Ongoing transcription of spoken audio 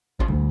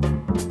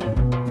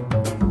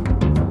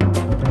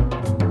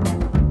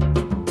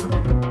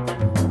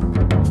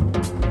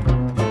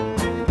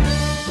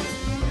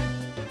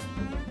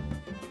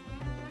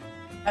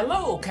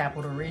Hello,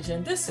 Capital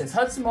Region. This is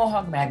Hudson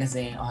Mohawk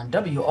Magazine on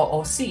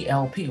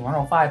WOOC-LP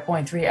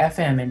 105.3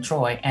 FM in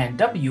Troy and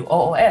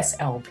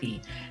WOOS-LP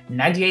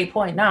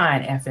 98.9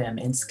 FM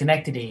in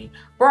Schenectady,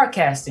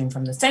 broadcasting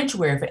from the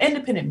Sanctuary for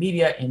Independent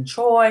Media in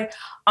Troy.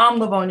 I'm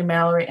Lovonia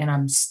Mallory, and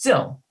I'm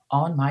still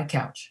on my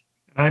couch.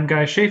 I'm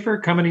Guy Schaefer,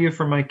 coming to you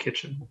from my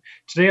kitchen.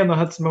 Today on the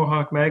Hudson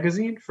Mohawk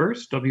Magazine,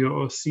 first,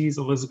 WOOC's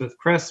Elizabeth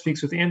Kress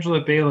speaks with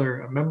Angela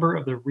Beallor, a member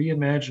of the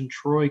Reimagine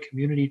Troy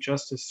Community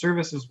Justice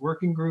Services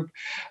Working Group,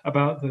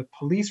 about the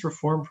police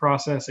reform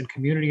process and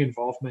community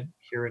involvement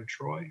here in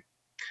Troy.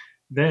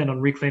 Then, on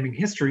Reclaiming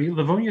History,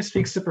 Livonia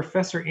speaks to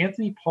Professor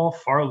Anthony Paul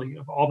Farley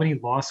of Albany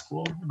Law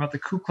School about the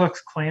Ku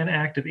Klux Klan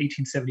Act of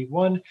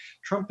 1871,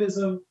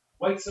 Trumpism,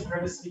 white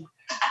supremacy,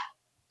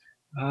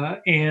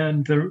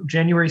 and the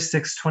January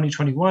 6,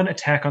 2021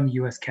 attack on the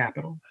U.S.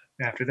 Capitol.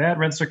 After that,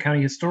 Rensselaer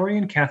County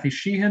historian Kathy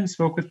Sheehan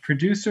spoke with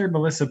producer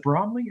Melissa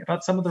Bromley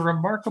about some of the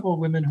remarkable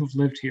women who've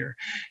lived here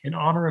in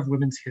honor of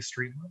Women's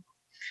History Month.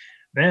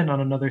 Then,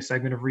 on another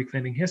segment of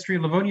Reclaiming History,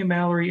 Lovonia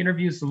Mallory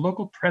interviews the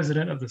local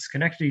president of the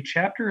Schenectady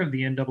Chapter of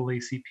the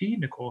NAACP,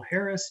 Nicolle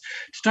Harris,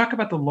 to talk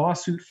about the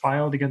lawsuit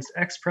filed against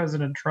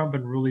ex-President Trump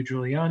and Rudy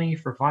Giuliani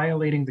for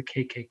violating the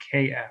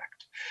KKK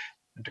Act.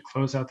 And to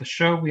close out the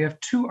show, we have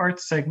two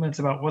arts segments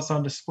about what's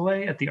on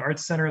display at the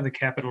Arts Center of the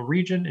Capital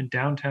Region in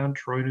downtown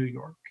Troy, New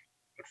York.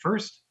 But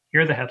first,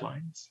 here are the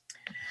headlines.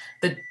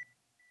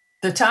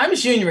 The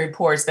Times Union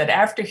reports that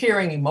after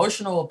hearing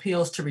emotional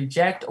appeals to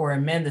reject or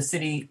amend the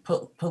city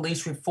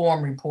police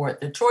reform report,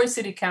 the Troy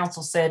City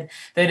Council said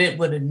that it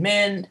would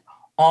amend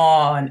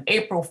on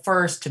April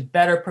 1st to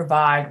better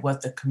provide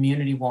what the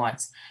community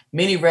wants.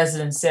 Many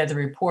residents said the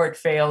report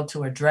failed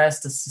to address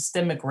the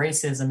systemic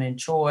racism in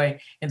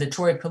the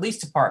Troy Police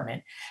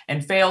Department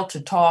and failed to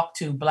talk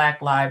to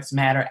Black Lives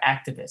Matter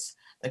activists.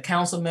 The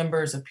council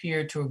members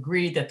appeared to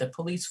agree that the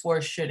police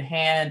force should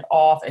hand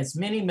off as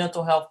many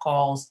mental health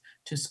calls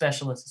to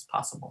specialists as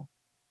possible.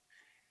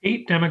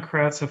 8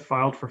 Democrats have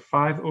filed for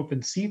 5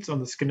 open seats on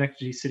the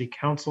Schenectady City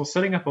Council,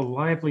 setting up a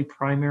lively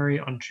primary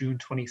on June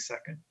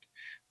 22nd.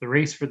 The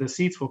race for the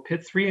seats will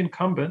pit 3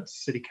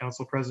 incumbents, City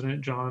Council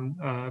President John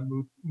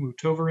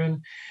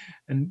Mutoverin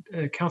and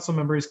Council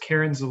members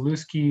Karen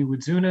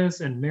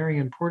Zalewski-Wydzunas and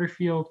Marion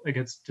Porterfield,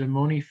 against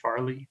Damoni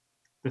Farley.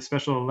 The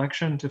special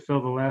election to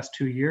fill the last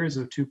 2 years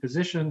of 2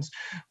 positions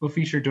will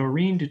feature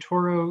Doreen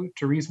DeToro,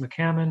 Therese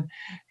McCammon,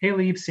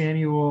 Haley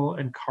Samuel,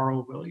 and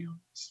Carl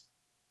Williams.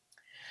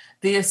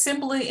 The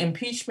Assembly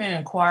impeachment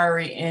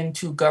inquiry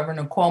into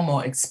Governor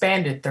Cuomo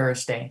expanded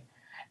Thursday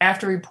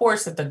after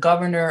reports that the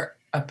governor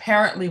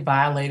apparently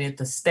violated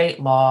the state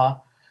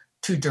law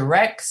to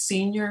direct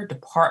senior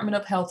Department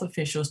of Health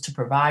officials to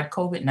provide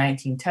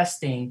COVID-19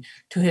 testing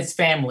to his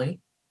family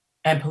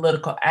and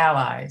political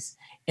allies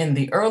in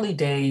the early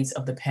days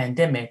of the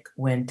pandemic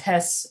when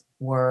tests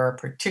were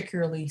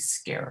particularly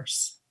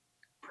scarce.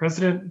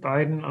 President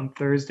Biden on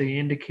Thursday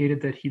indicated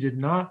that he did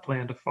not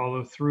plan to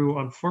follow through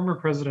on former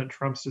President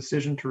Trump's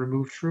decision to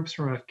remove troops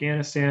from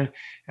Afghanistan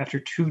after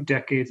 2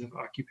 decades of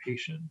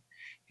occupation.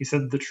 He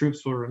said the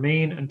troops will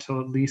remain until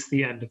at least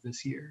the end of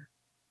this year.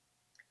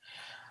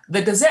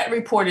 The Gazette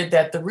reported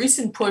that the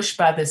recent push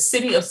by the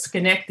city of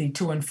Schenectady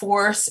to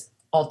enforce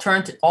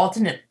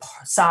alternate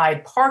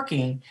side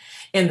parking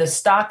in the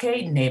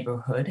Stockade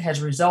neighborhood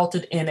has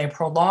resulted in a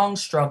prolonged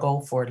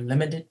struggle for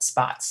limited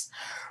spots.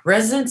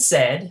 Residents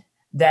said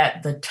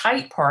that the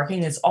tight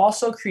parking is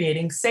also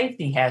creating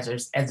safety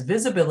hazards as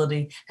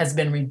visibility has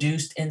been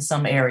reduced in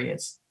some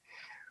areas.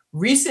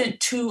 Recent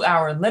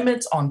 2-hour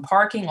limits on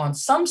parking on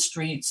some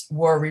streets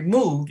were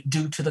removed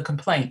due to the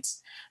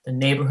complaints. The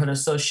neighborhood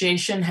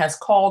association has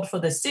called for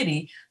the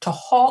city to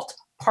halt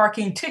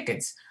parking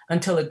tickets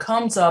until it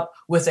comes up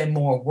with a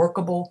more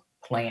workable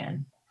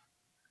plan.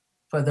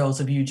 For those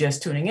of you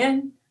just tuning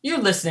in, you're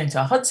listening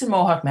to Hudson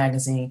Mohawk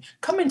Magazine,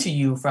 coming to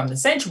you from the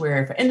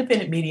Sanctuary for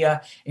Independent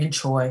Media in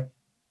Troy.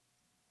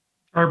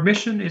 Our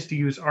mission is to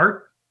use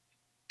art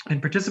and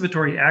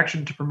participatory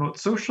action to promote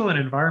social and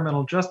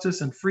environmental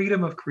justice and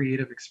freedom of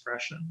creative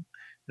expression.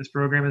 This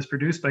program is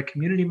produced by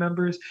community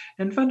members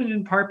and funded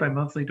in part by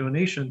monthly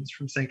donations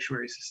from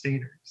sanctuary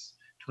sustainers.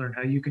 To learn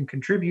how you can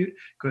contribute,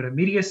 go to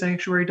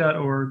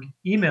mediasanctuary.org,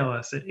 email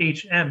us at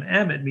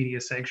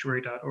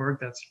hmm@mediasanctuary.org,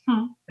 that's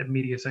at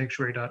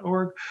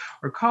mediasanctuary.org,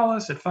 or call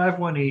us at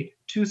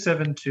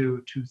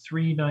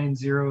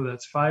 518-272-2390,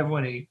 that's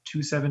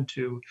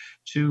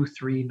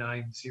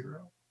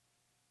 518-272-2390.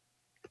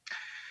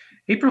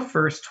 April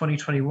 1st,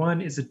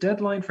 2021 is a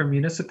deadline for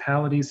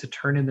municipalities to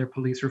turn in their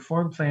police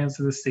reform plans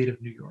to the state of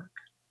New York.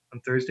 On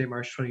Thursday,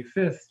 March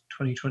 25th,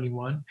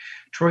 2021,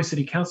 Troy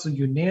City Council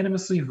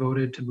unanimously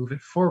voted to move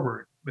it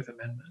forward with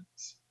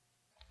amendments.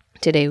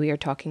 Today we are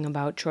talking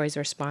about Troy's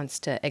response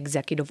to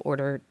Executive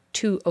Order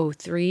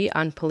 203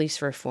 on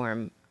police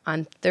reform.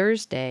 On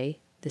Thursday,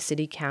 the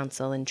City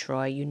Council in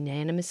Troy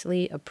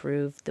unanimously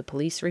approved the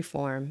Police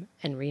Reform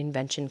and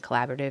Reinvention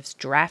Collaborative's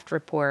draft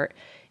report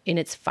in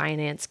its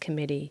Finance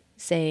Committee,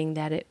 saying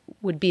that it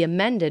would be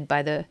amended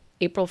by the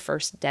April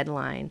 1st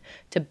deadline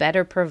to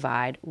better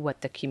provide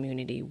what the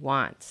community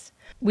wants.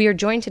 We are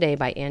joined today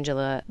by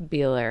Angela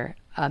Beallor,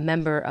 a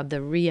member of the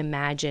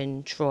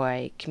Reimagine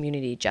Troy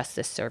Community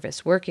Justice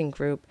Service Working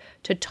Group,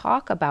 to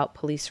talk about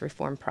police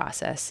reform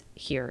process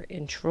here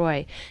in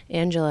Troy.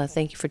 Angela,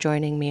 thank you for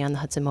joining me on the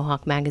Hudson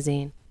Mohawk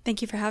Magazine.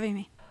 Thank you for having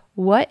me.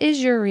 What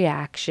is your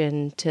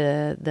reaction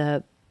to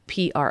the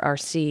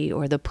PRRC,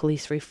 or the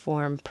police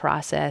reform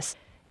process,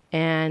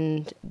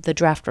 and the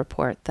draft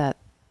report that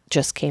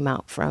just came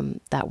out from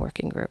that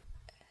working group?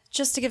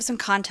 Just to give some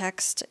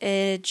context,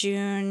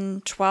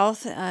 June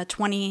 12th,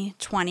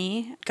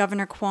 2020,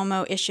 Governor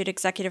Cuomo issued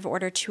Executive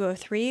Order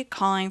 203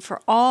 calling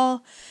for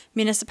all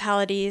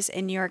municipalities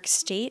in New York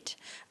State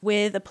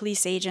with a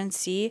police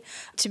agency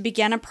to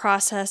begin a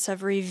process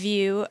of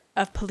review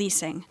of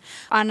policing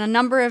on a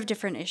number of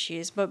different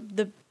issues. But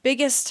the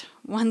biggest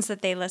ones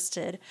that they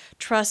listed: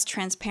 trust,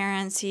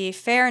 transparency,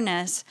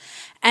 fairness,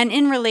 and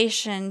in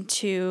relation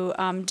to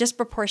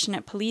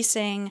disproportionate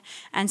policing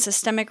and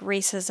systemic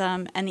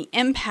racism and the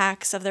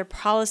impacts of their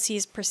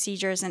policies,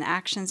 procedures, and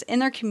actions in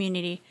their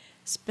community,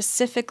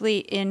 specifically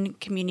in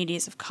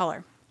communities of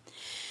color.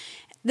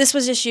 This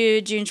was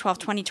issued June 12,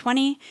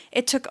 2020.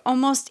 It took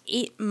almost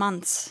 8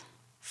 months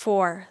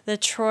for the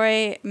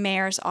Troy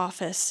mayor's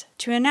office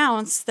to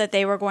announce that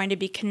they were going to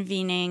be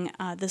convening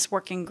this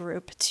working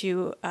group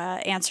to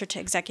answer to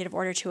Executive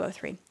Order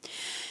 203.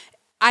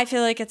 I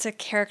feel like it's a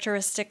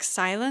characteristic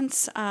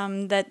silence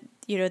that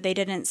they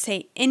didn't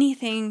say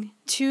anything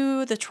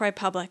to the Troy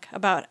public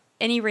about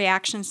any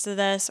reactions to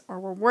this, or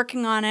we're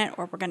working on it,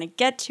 or we're going to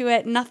get to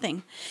it,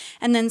 nothing.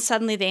 And then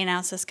suddenly they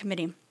announced this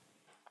committee.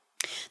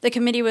 The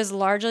committee was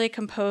largely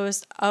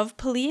composed of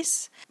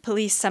police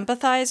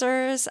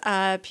sympathizers,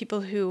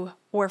 people who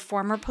were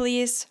former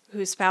police,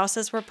 whose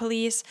spouses were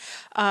police,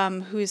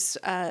 whose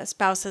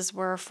spouses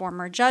were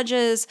former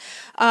judges,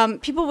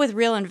 people with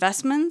real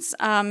investments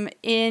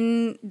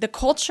in the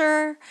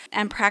culture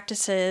and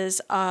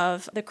practices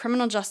of the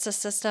criminal justice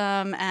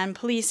system and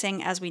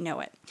policing as we know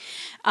it.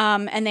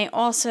 And they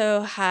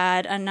also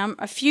had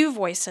a few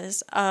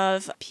voices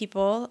of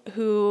people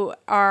who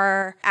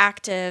are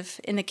active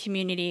in the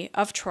community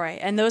of Troy,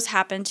 and those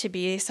happen to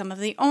be some of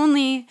the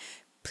only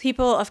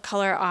people of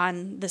color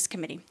on this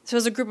committee. So it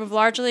was a group of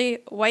largely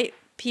white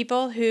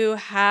people who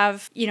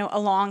have, a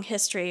long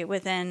history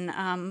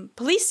within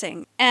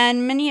policing.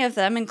 And many of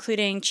them,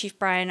 including Chief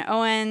Brian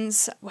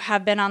Owens,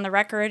 have been on the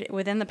record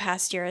within the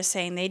past year as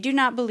saying they do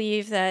not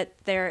believe that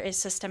there is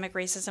systemic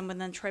racism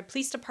within the Troy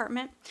Police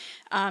Department.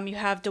 You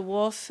have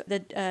DeWolf,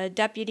 the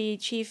deputy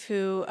chief,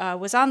 who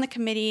was on the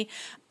committee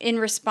in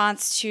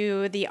response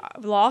to the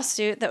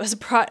lawsuit that was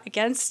brought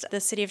against the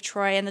city of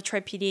Troy and the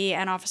Troy PD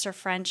and Officer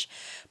French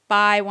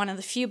by one of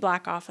the few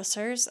black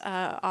officers,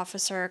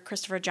 Officer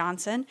Christopher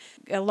Johnson,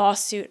 a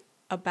lawsuit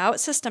about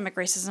systemic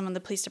racism in the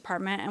police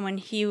department. And when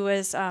he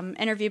was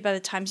interviewed by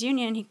the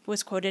Times-Union, he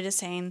was quoted as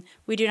saying,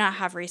 "We do not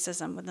have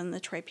racism within the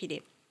Troy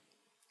PD."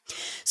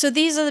 So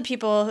these are the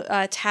people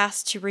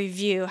tasked to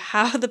review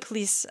how the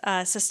police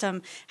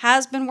system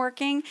has been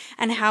working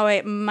and how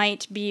it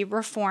might be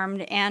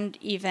reformed and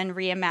even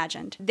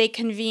reimagined. They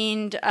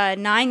convened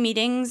 9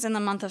 meetings in the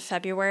month of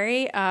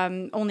February.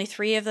 Only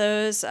 3 of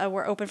those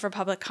were open for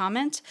public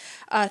comment.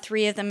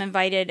 3 of them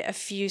invited a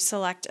few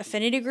select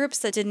affinity groups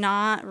that did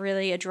not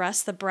really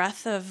address the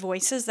breadth of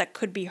voices that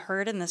could be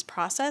heard in this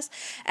process,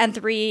 and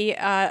 3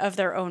 of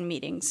their own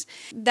meetings.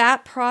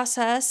 That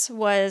process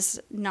was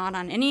not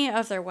on any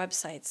of their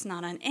websites,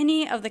 not on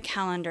any of the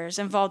calendars,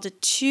 involved a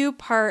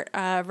 2-part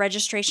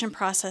registration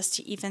process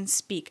to even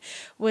speak,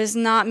 was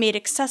not made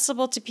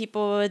accessible to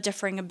people with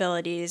differing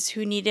abilities,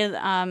 who needed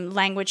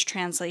language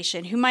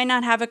translation, who might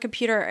not have a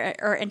computer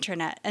or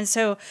internet. And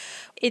so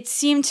it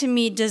seemed to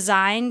me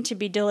designed to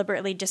be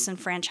deliberately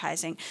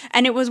disenfranchising.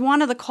 And it was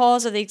one of the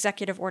calls of the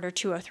Executive Order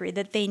 203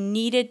 that they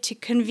needed to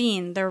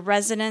convene their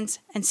residents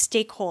and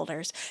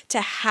stakeholders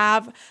to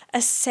have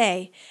a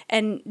say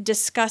and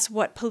discuss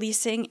what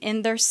policing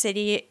in their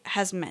city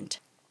has meant.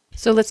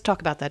 So let's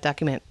talk about that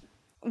document.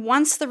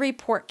 Once the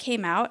report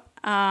came out,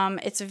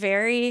 it's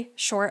very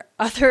short.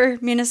 Other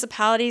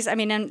municipalities,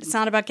 and it's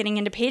not about getting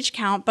into page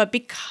count, but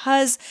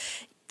because,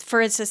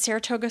 for instance,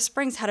 Saratoga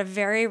Springs had a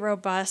very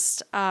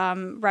robust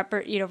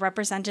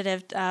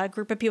representative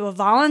group of people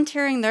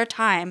volunteering their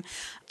time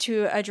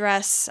to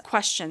address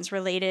questions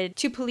related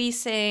to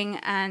policing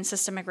and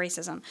systemic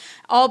racism.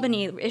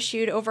 Albany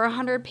issued over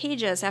 100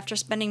 pages after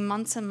spending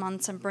months and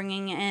months and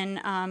bringing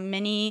in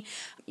many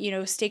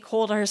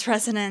stakeholders,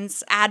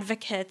 residents,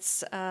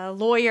 advocates,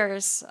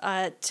 lawyers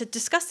to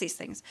discuss these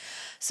things.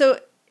 So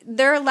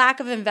their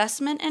lack of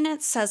investment in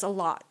it says a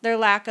lot. Their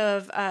lack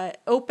of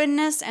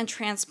openness and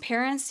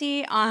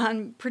transparency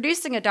on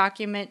producing a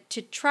document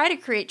to try to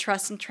create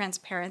trust and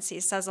transparency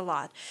says a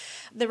lot.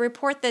 The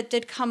report that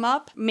did come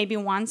up maybe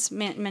once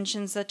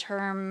mentions the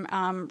term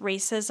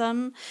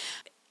racism.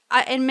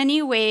 In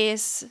many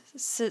ways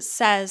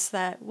says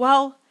that,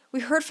 well, We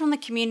heard from the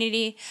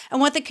community,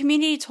 and what the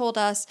community told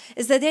us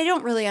is that they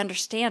don't really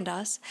understand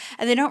us,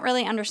 and they don't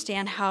really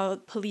understand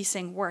how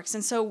policing works.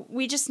 And so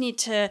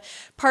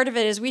part of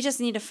it is we just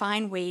need to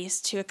find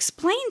ways to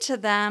explain to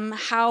them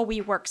how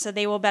we work so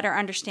they will better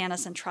understand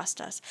us and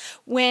trust us.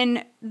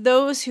 When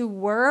those who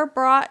were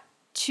brought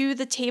to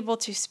the table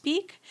to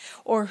speak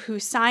or who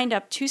signed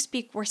up to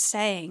speak were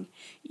saying,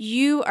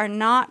 you are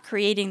not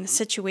creating the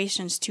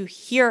situations to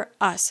hear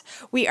us.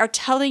 We are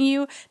telling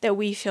you that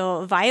we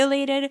feel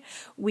violated,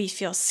 we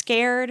feel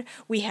scared,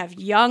 we have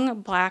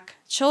young Black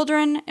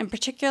children in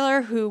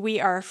particular who we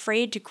are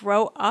afraid to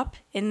grow up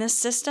in this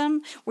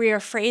system. We are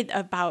afraid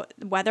about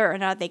whether or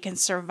not they can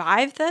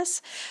survive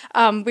this.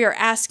 We are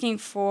asking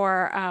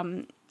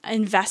for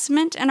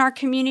investment in our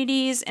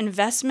communities,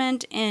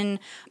 investment in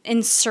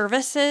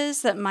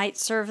services that might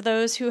serve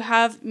those who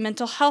have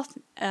mental health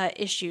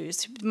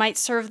issues, might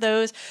serve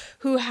those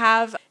who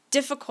have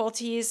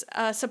difficulties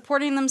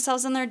supporting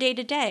themselves in their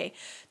day-to-day.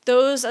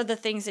 Those are the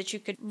things that you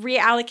could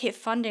reallocate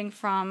funding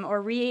from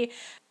or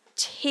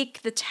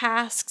take the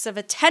tasks of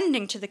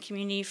attending to the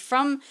community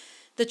from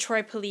the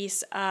Troy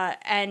Police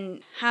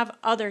and have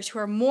others who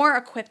are more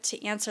equipped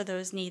to answer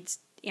those needs.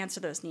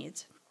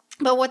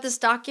 But what this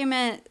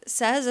document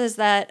says is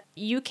that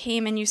you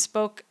came and you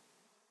spoke,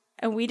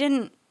 and we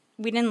didn't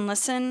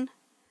listen.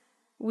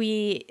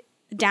 We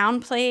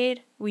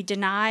downplayed, we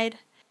denied,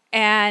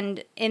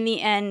 and in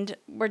the end,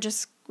 we're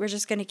just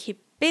going to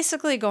keep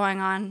basically going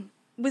on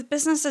with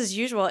business as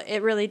usual. It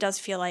really does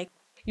feel like.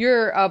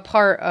 You're a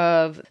part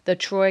of the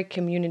Troy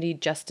Community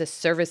Justice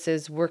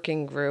Services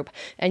Working Group,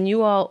 and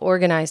you all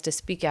organized to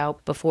speak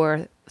out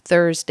before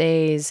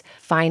Thursday's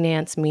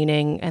finance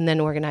meeting and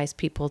then organized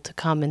people to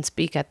come and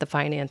speak at the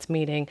finance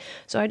meeting.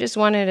 So I just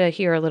wanted to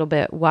hear a little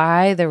bit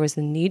why there was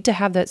the need to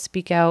have that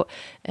speak out,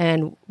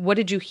 and what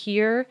did you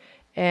hear,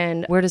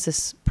 and where does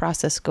this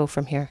process go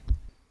from here?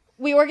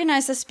 We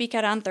organized the speak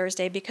out on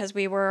Thursday because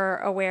we were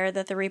aware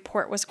that the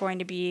report was going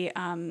to be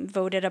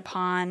voted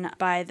upon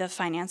by the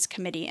Finance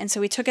Committee. And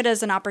so we took it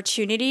as an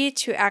opportunity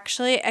to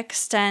actually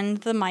extend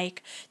the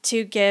mic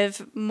to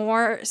give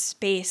more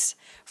space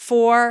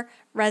for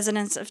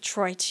residents of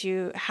Troy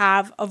to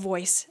have a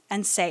voice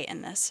and say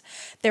in this.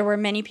 There were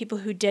many people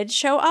who did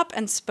show up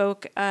and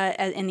spoke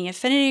in the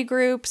affinity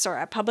groups or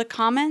at public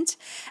comment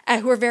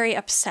who were very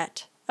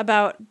upset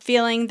about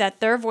feeling that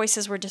their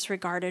voices were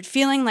disregarded,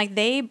 feeling like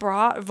they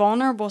brought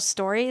vulnerable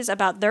stories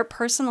about their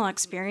personal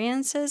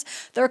experiences,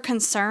 their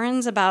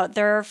concerns about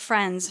their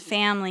friends,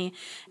 family,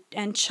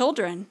 and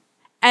children,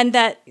 and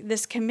that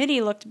this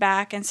committee looked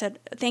back and said,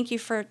 thank you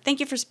for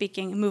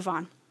speaking, move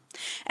on.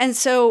 And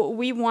so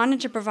we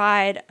wanted to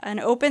provide an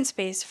open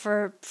space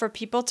for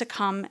people to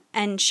come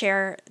and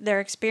share their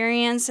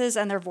experiences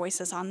and their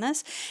voices on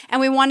this. And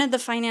we wanted the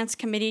Finance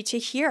Committee to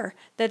hear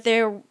that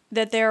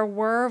there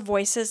were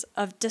voices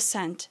of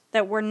dissent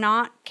that were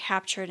not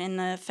captured in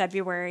the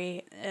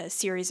February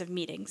series of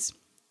meetings.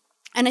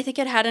 And I think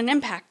it had an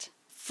impact.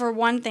 For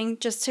one thing,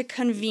 just to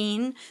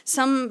convene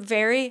some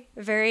very,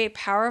 very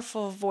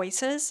powerful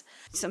voices,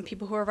 some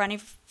people who are running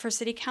for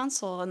city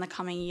council in the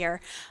coming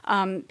year,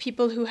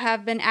 people who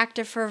have been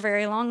active for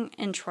very long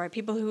in Troy,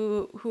 people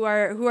who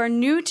are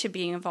new to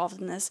being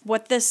involved in this.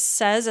 What this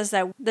says is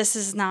that this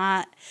is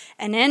not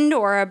an end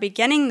or a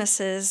beginning.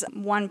 This is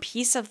one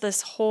piece of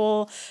this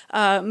whole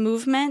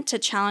movement to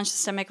challenge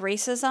systemic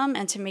racism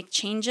and to make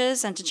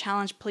changes and to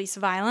challenge police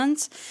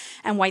violence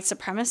and white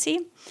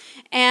supremacy.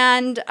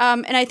 And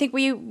I think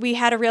we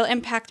had a real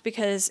impact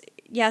because,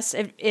 yes,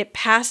 it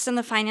passed in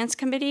the Finance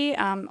Committee.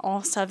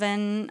 All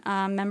 7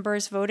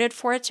 members voted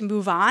for it to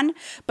move on,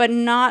 but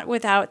not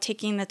without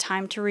taking the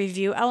time to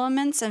review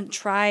elements and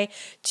try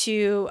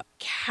to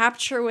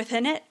capture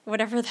within it,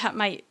 whatever that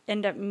might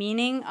end up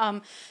meaning,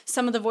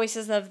 some of the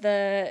voices of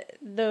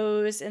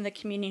those in the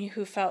community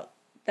who felt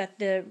that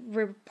the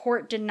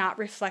report did not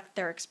reflect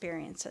their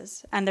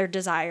experiences and their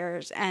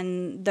desires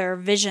and their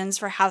visions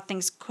for how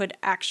things could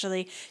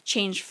actually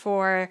change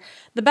for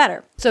the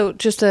better. So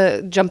just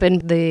to jump in,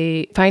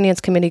 the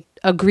Finance Committee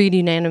agreed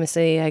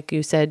unanimously, like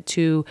you said,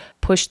 to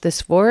push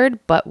this forward,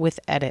 but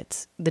with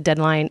edits. The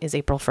deadline is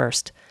April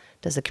 1st.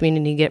 Does the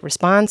community get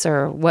response,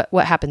 or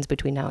what happens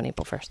between now and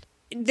April 1st?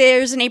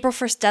 There's an April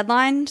 1st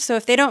deadline, so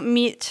if they don't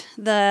meet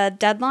the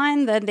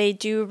deadline, then they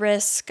do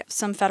risk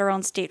some federal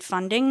and state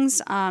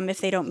fundings if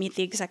they don't meet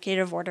the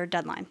executive order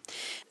deadline.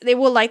 They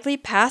will likely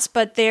pass,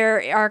 but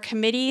there are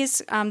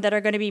committees that are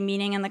going to be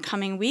meeting in the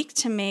coming week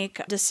to make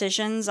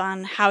decisions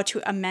on how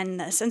to amend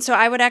this. And so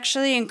I would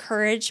actually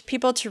encourage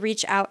people to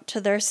reach out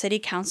to their city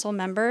council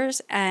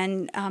members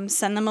and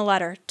send them a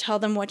letter. Tell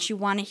them what you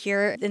want to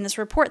hear in this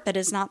report that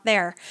is not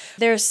there.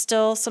 There's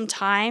still some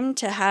time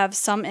to have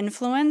some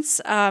influence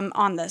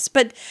on this.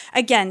 But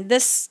again,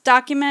 this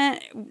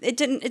document,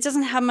 it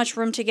doesn't have much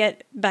room to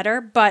get better,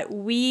 but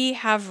we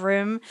have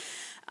room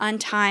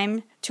and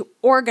time to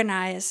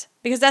organize,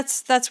 because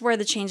that's where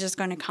the change is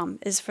going to come,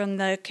 is from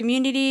the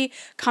community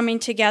coming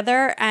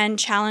together and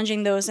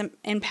challenging those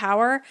in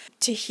power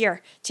to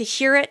hear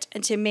it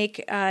and to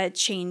make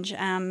change.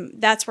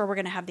 That's where we're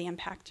going to have the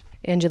impact.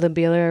 Angela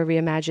Beallor,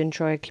 Reimagine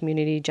Troy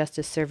Community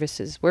Justice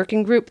Services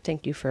Working Group.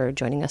 Thank you for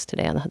joining us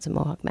today on the Hudson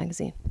Mohawk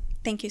Magazine.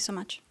 Thank you so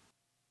much.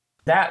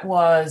 That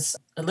was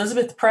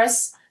Elizabeth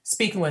Press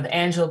speaking with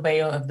Angela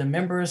Beallor of the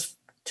members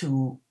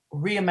to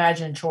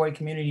Reimagine Troy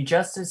Community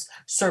Justice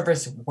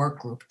Service Work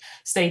Group.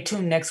 Stay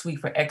tuned next week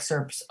for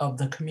excerpts of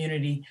the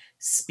community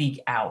Speak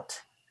Out.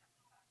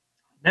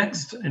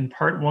 Next, in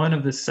part one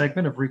of this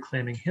segment of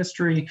Reclaiming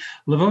History,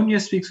 Lovonia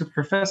speaks with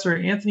Professor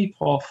Anthony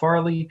Paul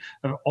Farley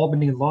of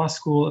Albany Law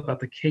School about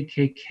the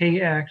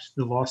KKK Act,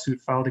 the lawsuit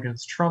filed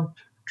against Trump,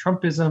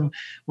 Trumpism,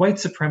 white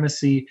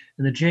supremacy,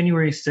 and the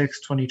January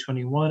 6,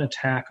 2021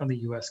 attack on the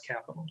U.S.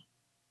 Capitol.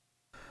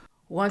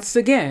 Once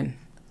again,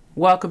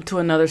 welcome to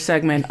another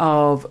segment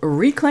of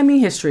Reclaiming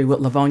History with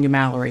Lovonia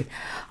Mallory.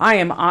 I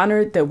am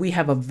honored that we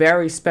have a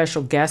very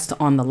special guest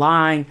on the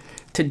line.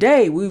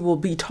 Today, we will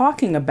be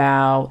talking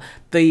about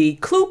the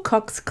Ku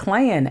Klux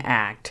Klan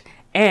Act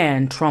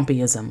and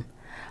Trumpism.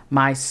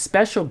 My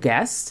special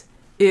guest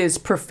is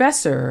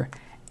Professor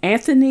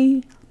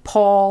Anthony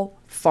Paul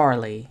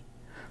Farley.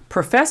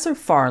 Professor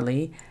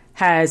Farley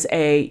has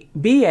a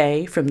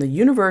BA from the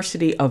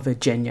University of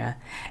Virginia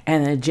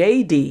and a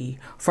JD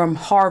from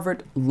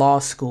Harvard Law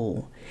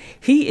School.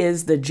 He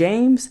is the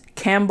James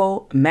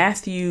Campbell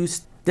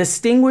Matthews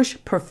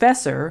Distinguished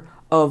Professor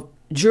of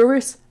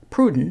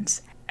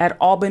Jurisprudence at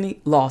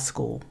Albany Law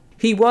School.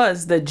 He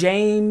was the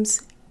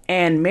James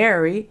and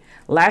Mary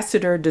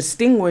Lassiter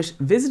Distinguished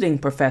Visiting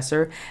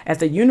Professor at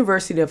the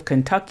University of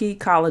Kentucky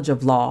College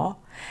of Law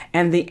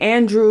and the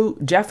Andrew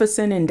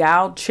Jefferson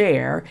Endowed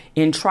Chair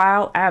in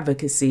Trial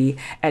Advocacy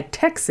at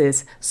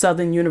Texas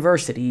Southern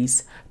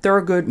University's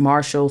Thurgood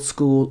Marshall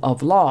School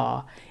of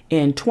Law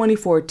in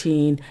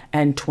 2014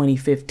 and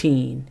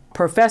 2015.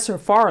 Professor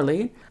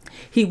Farley,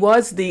 he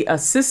was the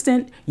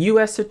Assistant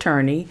U.S.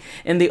 Attorney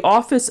in the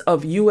Office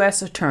of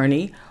U.S.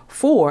 Attorney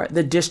for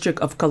the District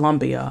of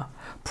Columbia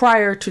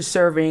prior to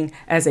serving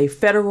as a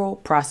federal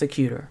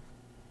prosecutor.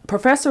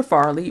 Professor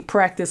Farley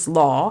practiced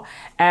law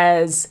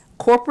as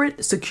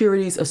Corporate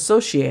Securities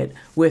Associate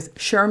with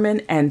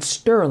Sherman and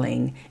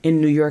Sterling in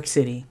New York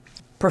City.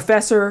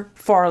 Professor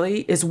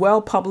Farley is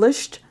well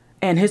published,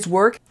 and his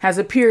work has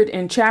appeared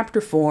in chapter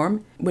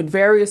form with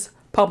various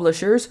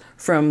publishers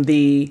from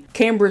the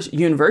Cambridge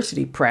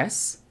University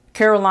Press,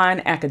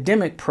 Caroline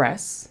Academic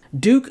Press,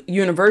 Duke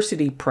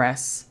University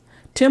Press,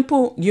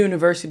 Temple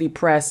University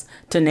Press,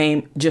 to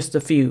name just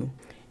a few.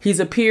 He's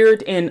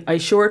appeared in a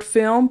short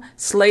film,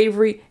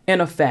 Slavery in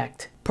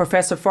Effect.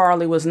 Professor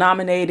Farley was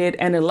nominated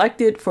and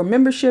elected for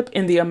membership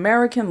in the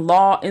American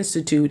Law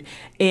Institute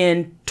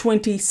in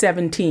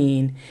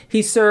 2017.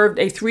 He served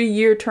a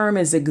 3-year term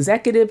as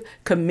executive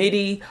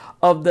committee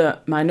of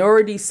the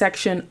minority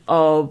section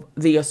of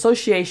the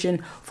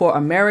Association for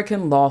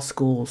American Law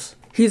Schools.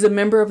 He's a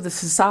member of the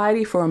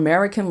Society for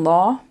American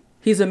Law.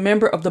 He's a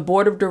member of the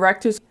board of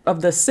directors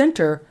of the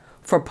Center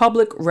for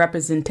Public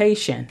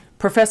Representation.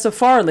 Professor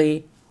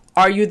Farley,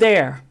 are you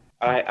there?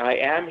 I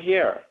am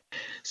here.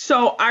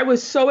 So I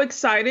was so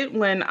excited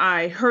when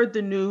I heard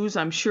the news,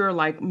 I'm sure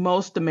like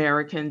most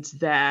Americans,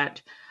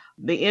 that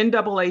the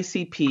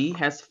NAACP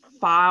has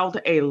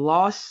filed a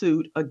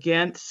lawsuit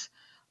against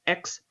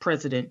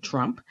ex-President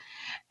Trump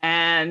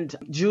and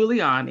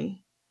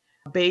Giuliani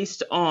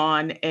based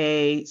on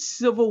a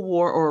Civil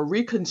War or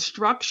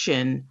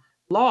Reconstruction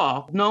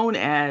law known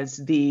as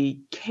the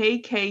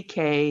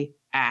KKK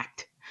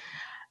Act.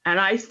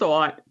 And I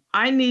thought,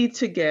 I need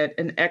to get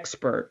an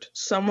expert,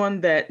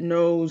 someone that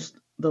knows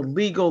the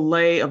legal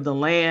lay of the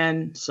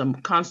land, some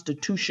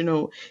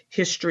constitutional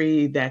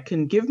history that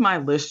can give my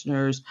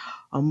listeners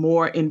a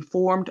more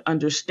informed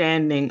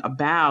understanding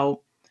about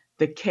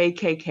the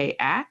KKK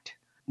Act.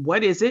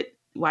 What is it?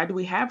 Why do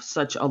we have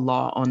such a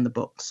law on the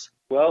books?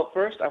 Well,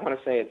 first, I want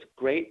to say it's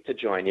great to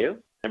join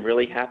you. I'm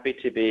really happy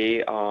to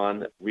be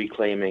on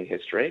Reclaiming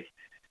History.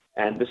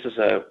 And this is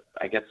a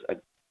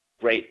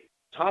great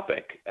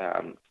topic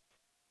to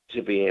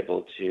be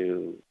able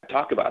to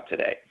talk about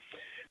today.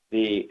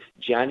 The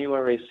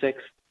January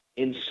 6th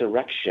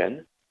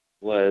insurrection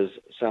was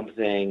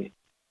something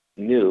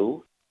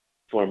new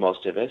for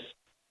most of us,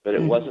 but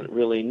it wasn't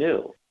really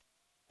new.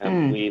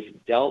 We've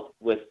dealt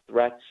with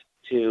threats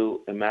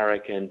to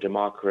American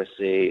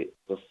democracy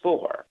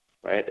before,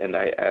 right? And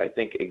I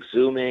think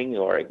exhuming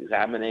or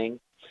examining,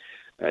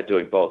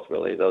 doing both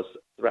really, those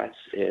threats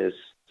is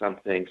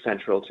something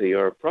central to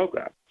your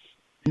program.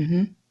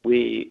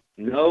 We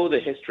know the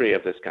history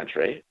of this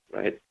country,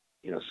 right?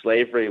 You know,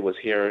 slavery was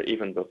here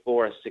even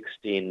before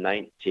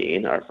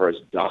 1619, our first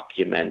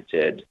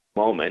documented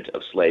moment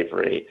of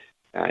slavery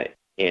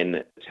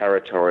in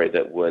territory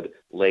that would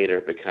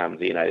later become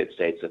the United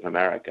States of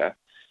America.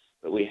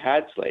 But we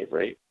had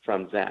slavery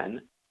from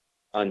then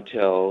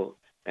until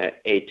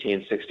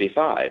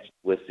 1865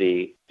 with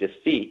the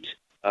defeat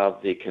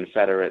of the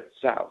Confederate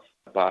South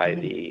by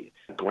the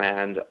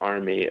Grand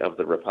Army of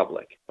the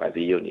Republic, by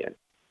the Union.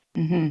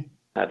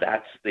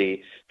 That's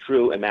the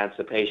true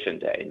Emancipation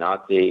Day,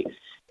 not the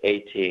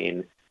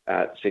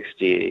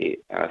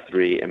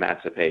 1863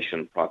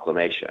 Emancipation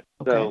Proclamation.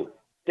 So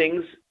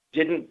things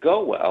didn't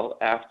go well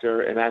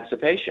after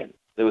emancipation.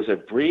 There was a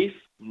brief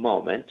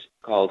moment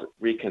called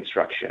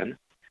Reconstruction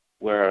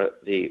where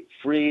the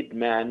freed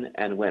men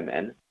and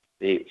women,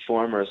 the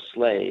former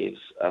slaves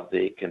of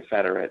the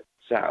Confederate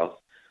South,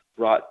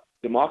 brought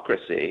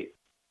democracy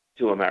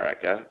to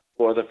America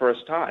for the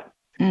first time.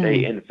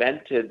 They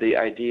invented the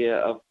idea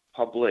of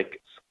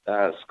public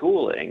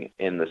schooling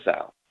in the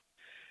South.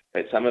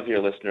 Right? Some of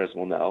your listeners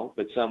will know,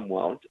 but some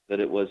won't,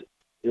 that it was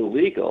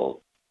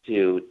illegal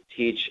to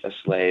teach a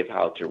slave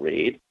how to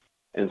read,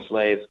 and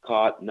slaves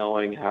caught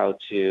knowing how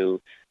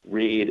to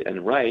read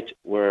and write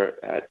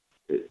were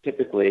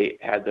typically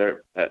had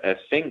their a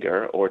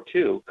finger or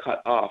two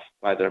cut off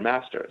by their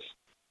masters,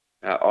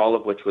 all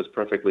of which was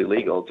perfectly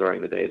legal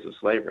during the days of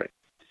slavery.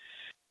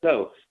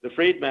 So the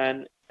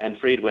freedmen and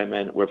freed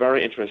women were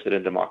very interested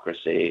in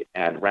democracy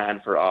and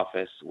ran for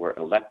office, were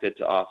elected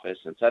to office,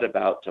 and set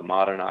about to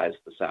modernize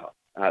the South.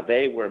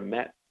 They were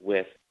met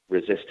with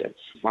resistance,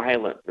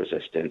 violent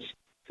resistance,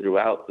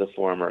 throughout the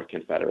former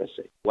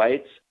Confederacy.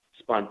 Whites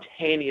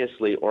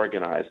spontaneously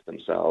organized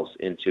themselves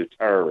into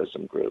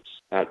terrorism groups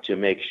to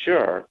make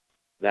sure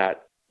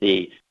that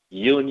the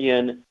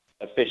Union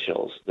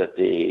officials, that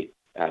the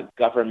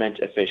government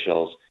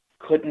officials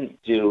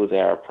couldn't do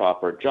their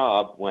proper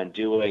job when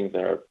doing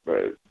their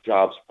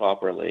jobs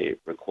properly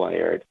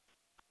required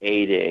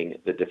aiding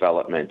the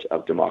development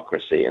of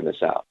democracy in the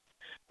South.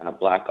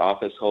 Black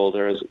office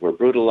holders were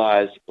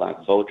brutalized,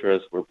 black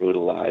voters were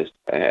brutalized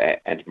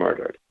and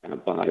murdered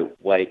by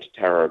white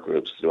terror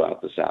groups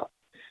throughout the South.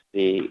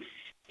 The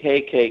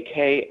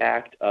KKK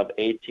Act of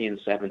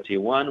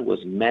 1871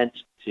 was meant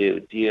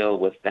to deal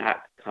with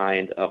that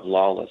kind of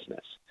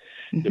lawlessness,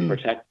 to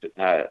protect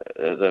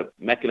the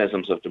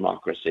mechanisms of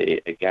democracy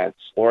against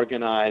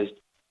organized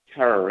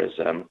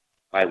terrorism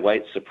by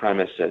white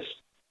supremacists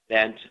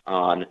bent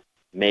on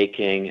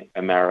making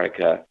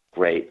America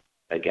great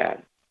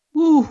again.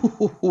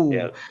 Ooh.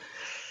 Yeah.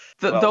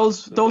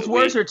 Those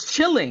words are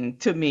chilling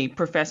to me,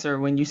 Professor,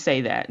 when you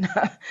say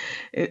that.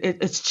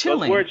 It's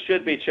chilling. Those words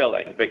should be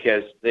chilling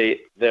because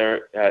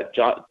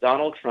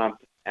Donald Trump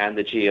and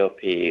the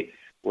GOP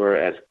were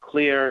as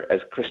clear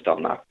as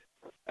Kristallnacht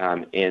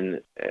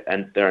in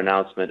their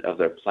announcement of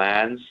their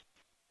plans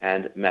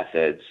and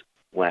methods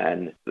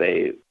when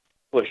they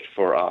pushed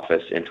for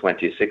office in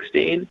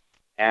 2016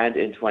 and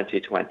in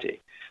 2020.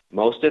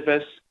 Most of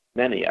us,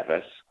 many of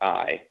us,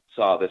 I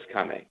saw this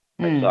coming.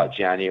 I saw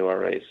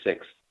January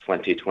 6th,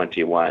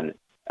 2021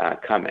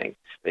 coming.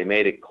 They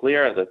made it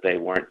clear that they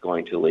weren't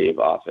going to leave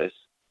office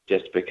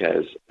just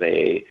because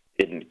they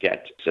didn't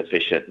get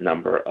sufficient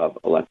number of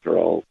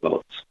electoral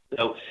votes.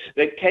 So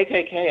the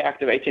KKK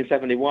Act of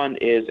 1871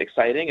 is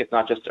exciting. It's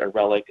not just a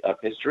relic of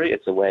history.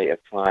 It's a way of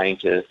trying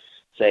to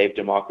save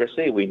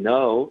democracy. We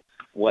know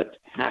what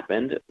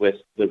happened with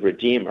the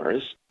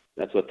Redeemers.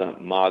 That's what the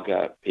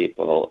MAGA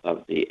people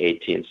of the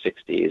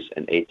 1860s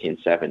and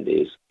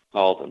 1870s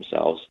called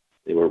themselves.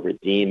 They were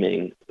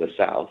redeeming the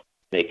South,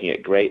 making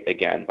it great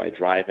again by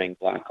driving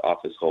black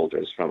office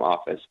holders from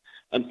office.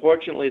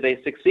 Unfortunately,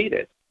 they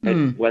succeeded.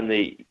 When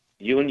the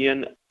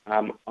Union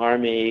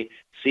Army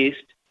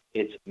ceased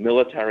its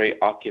military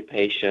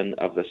occupation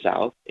of the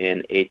South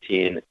in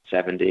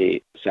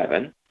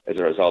 1877, as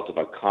a result of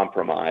a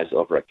compromise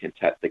over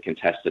the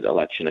contested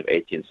election of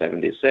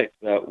 1876,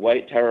 the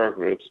white terror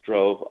groups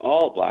drove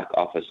all black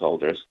office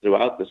holders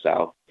throughout the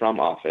South from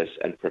office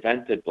and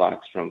prevented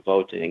blacks from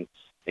voting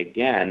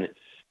again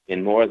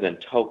in more than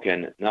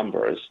token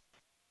numbers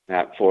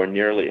for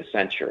nearly a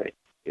century.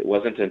 It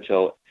wasn't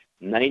until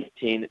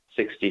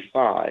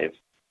 1965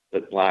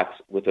 that blacks,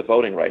 with the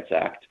Voting Rights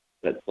Act,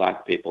 that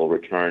black people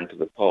returned to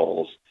the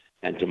polls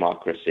and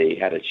democracy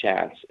had a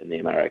chance in the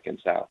American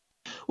South.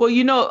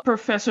 Well,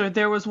 Professor,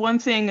 there was one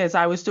thing as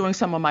I was doing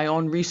some of my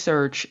own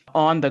research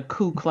on the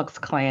Ku Klux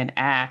Klan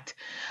Act.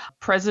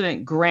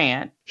 President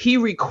Grant, he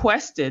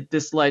requested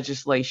this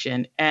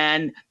legislation,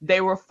 and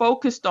they were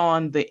focused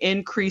on the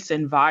increase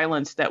in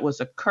violence that was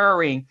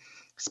occurring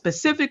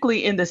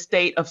specifically in the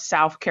state of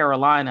South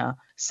Carolina.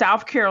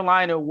 South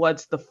Carolina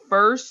was the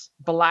first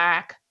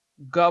Black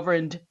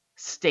governed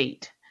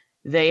state.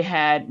 They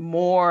had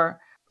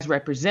more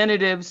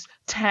representatives,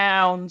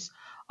 towns,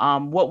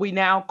 what we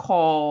now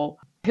call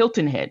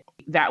Hilton Head.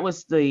 That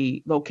was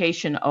the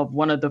location of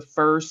one of the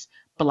first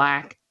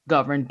Black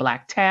governed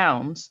Black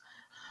towns.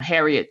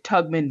 Harriet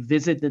Tubman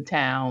visited the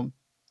town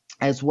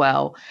as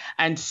well.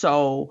 And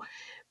so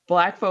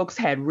Black folks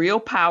had real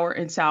power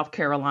in South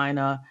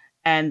Carolina,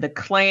 and the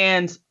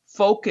Klan's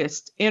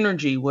focused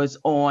energy was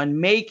on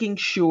making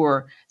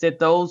sure that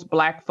those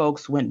Black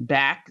folks went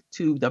back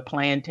to the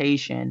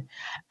plantation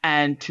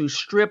and to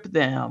strip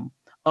them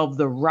of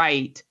the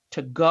right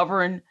to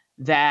govern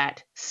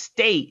that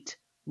state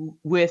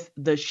with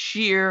the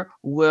sheer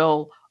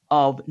will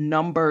of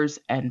numbers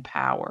and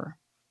power.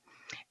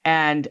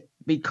 And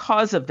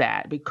because of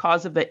that,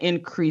 because of the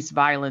increased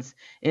violence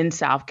in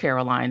South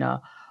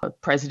Carolina,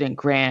 President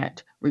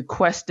Grant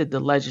requested the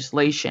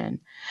legislation.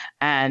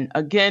 And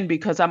again,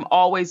 because I'm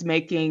always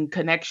making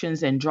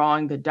connections and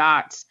drawing the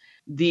dots,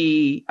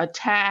 the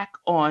attack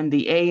on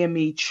the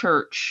AME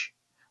church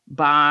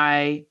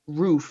by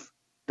Ruth,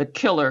 the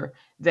killer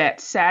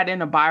that sat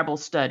in a Bible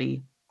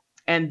study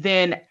and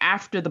then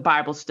after the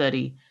Bible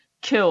study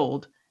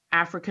killed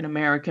African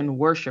American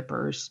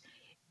worshipers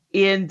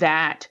in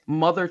that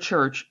mother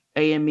church,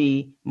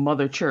 AME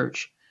mother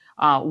church,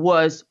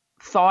 was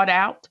thought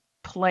out,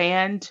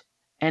 planned,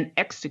 and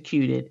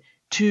executed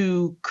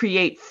to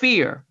create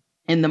fear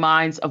in the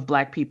minds of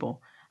Black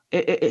people.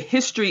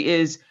 History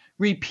is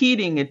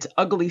repeating its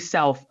ugly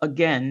self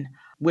again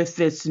with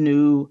this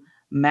new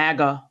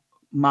MAGA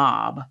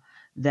mob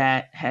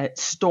that had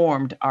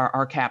stormed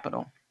our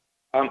Capitol.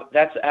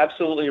 That's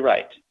absolutely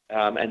right.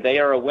 And they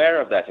are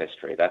aware of that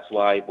history. That's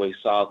why we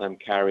saw them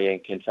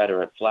carrying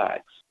Confederate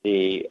flags.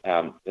 The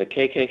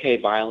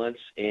KKK violence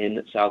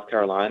in South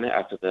Carolina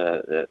after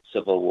the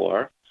Civil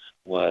War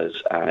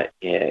was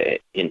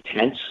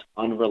intense,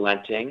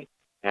 unrelenting,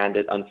 and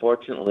it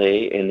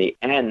unfortunately, in the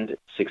end,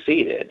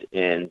 succeeded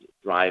in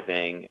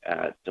driving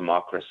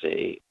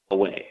democracy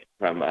away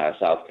from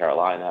South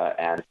Carolina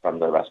and from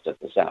the rest of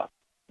the South.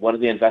 One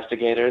of the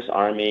investigators,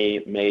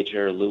 Army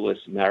Major Lewis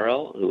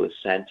Merrill, who was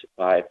sent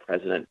by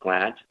President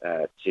Grant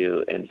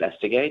to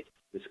investigate,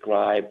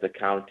 described the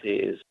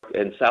counties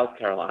in South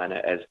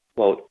Carolina as,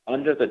 quote,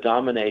 under the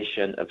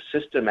domination of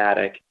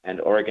systematic and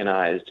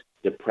organized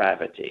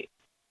depravity.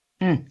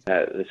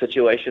 The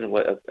situation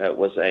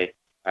was a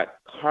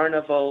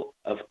carnival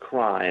of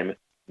crime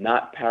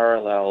not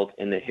paralleled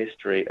in the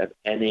history of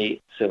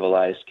any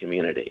civilized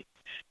community.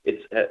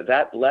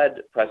 That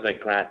led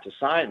President Grant to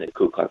sign the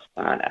Ku Klux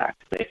Klan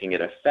Act, making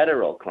it a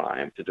federal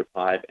crime to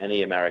deprive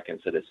any American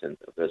citizen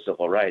of their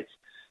civil rights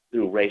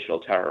through racial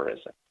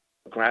terrorism.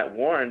 Grant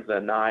warned the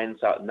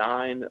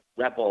nine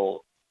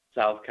rebel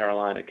South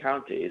Carolina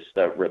counties,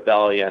 the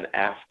rebellion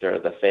after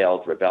the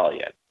failed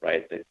rebellion,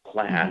 right, the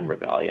Klan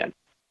rebellion,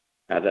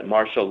 that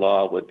martial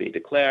law would be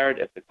declared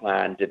if the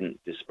Klan didn't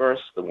disperse.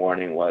 The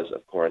warning was,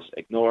 of course,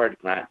 ignored.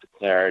 Grant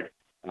declared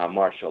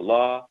martial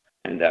law,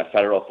 and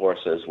federal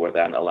forces were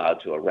then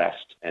allowed to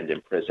arrest and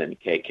imprison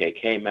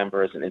KKK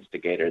members and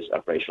instigators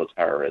of racial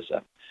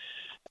terrorism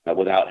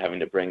without having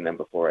to bring them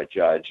before a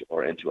judge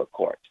or into a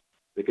court.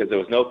 Because there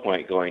was no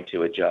point going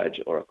to a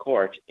judge or a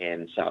court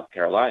in South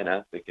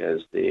Carolina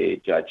because the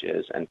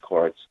judges and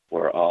courts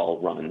were all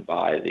run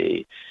by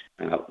the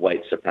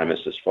white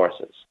supremacist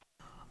forces.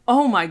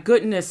 Oh my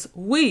goodness,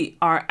 we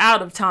are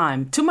out of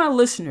time. To my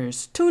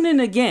listeners, tune in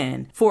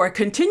again for a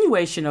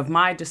continuation of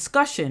my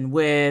discussion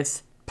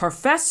with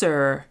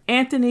Professor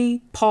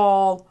Anthony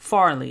Paul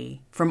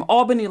Farley from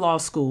Albany Law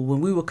School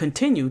when we will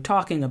continue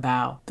talking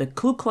about the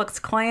Ku Klux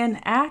Klan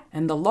Act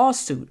and the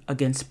lawsuit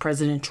against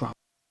President Trump.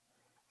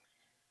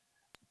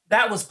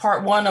 That was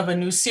part one of a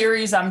new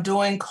series I'm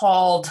doing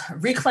called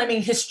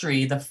Reclaiming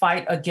History, the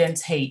Fight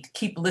Against Hate.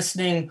 Keep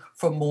listening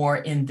for more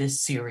in this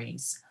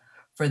series.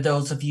 For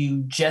those of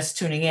you just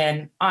tuning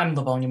in, I'm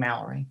Lovonia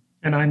Mallory.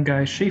 And I'm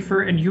Guy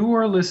Schaefer, and you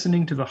are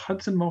listening to the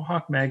Hudson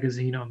Mohawk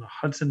Magazine on the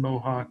Hudson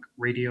Mohawk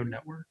Radio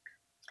Network.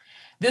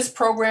 This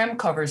program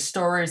covers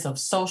stories of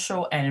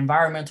social and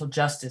environmental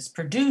justice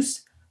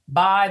produced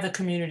by the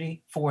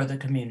community for the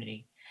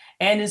community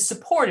and is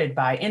supported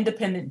by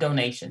independent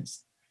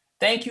donations.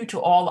 Thank you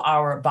to all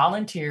our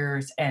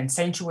volunteers and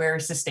sanctuary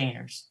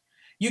sustainers.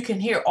 You can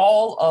hear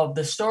all of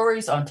the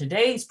stories on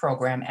today's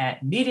program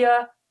at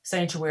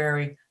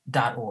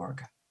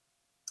mediasanctuary.org.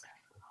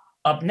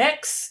 Up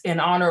next, in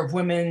honor of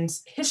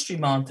Women's History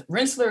Month,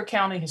 Rensselaer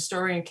County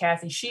historian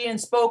Kathy Sheehan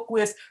spoke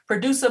with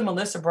producer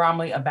Melissa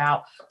Bromley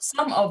about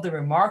some of the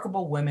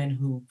remarkable women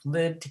who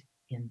lived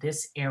in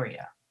this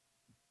area.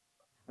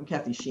 I'm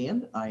Kathy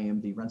Sheehan. I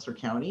am the Rensselaer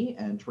County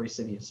and Troy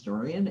City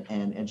historian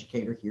and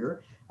educator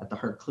here at the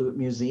Hart Cluett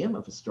Museum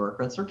of Historic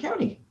Rensselaer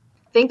County.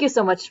 Thank you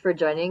so much for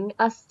joining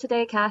us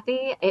today,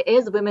 Kathy. It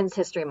is Women's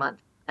History Month,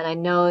 and I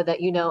know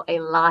that you know a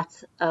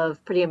lot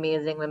of pretty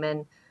amazing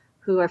women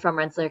who are from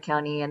Rensselaer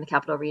County and the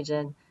Capital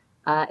Region.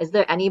 Is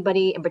there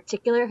anybody in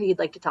particular who you'd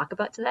like to talk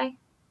about today?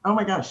 Oh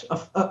my gosh,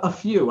 a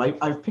few.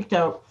 I've picked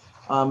out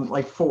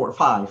like 4 or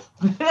 5,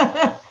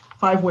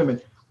 5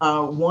 women.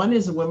 One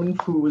is a woman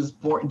who was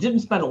born, didn't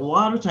spend a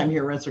lot of time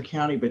here in Rensselaer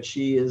County, but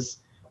she is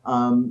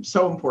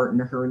so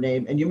important. Her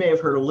name, and you may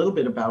have heard a little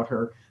bit about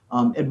her,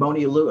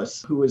 Edmonia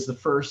Lewis, who was the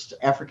first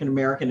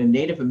African-American and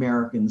Native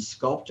American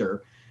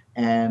sculptor.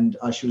 And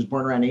she was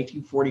born around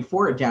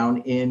 1844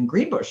 down in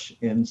Greenbush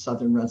in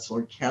southern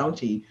Rensselaer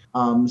County.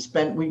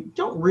 We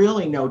don't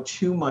really know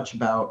too much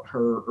about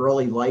her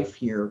early life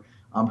here.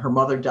 Her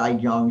mother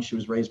died young. She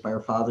was raised by her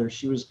father.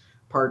 She was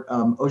part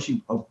I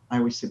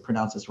always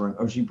pronounce this wrong,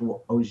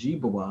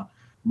 Ojibwa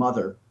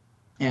mother.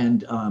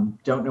 And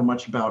don't know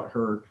much about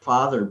her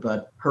father,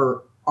 but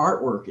her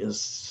artwork is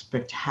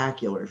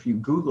spectacular. If you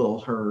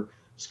Google her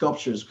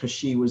sculptures, because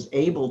she was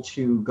able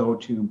to go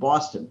to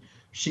Boston.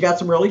 She got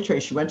some early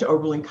training. She went to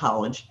Oberlin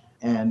College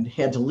and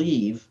had to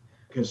leave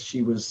because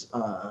she was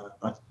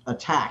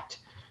attacked,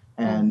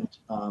 and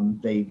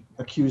they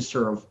accused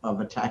her of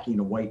attacking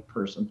a white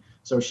person.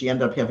 So she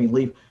ended up having to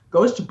leave.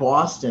 Goes to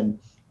Boston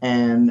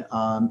and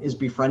is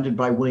befriended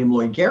by William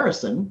Lloyd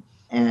Garrison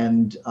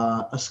and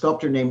a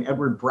sculptor named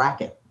Edward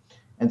Brackett.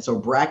 And so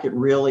Brackett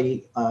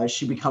really,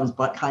 she becomes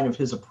kind of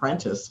his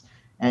apprentice,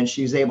 and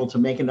she's able to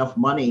make enough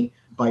money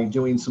by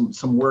doing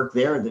some work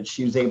there that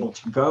she was able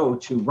to go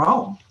to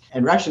Rome.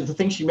 And actually, the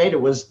thing she made,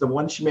 it was the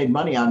one she made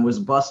money on, was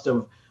a bust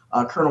of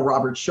Colonel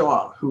Robert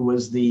Shaw, who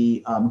was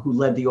the who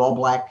led the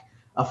all-black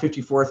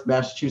 54th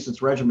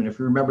Massachusetts Regiment. If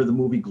you remember the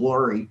movie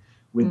Glory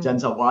with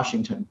Denzel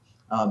Washington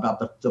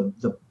about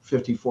the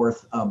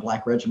 54th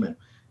Black Regiment,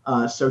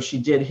 so she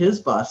did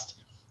his bust,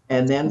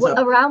 and then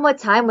around what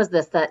time was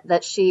this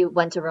that she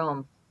went to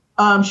Rome?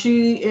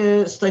 She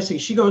is. Let's see.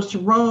 She goes to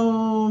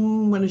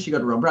Rome. When did she go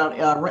to Rome?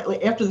 Around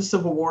right after the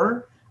Civil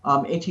War,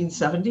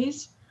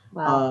 1870s.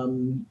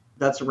 Wow.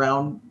 That's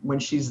around when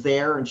she's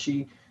there, and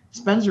she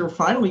spends her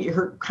final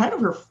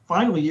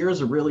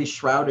years are really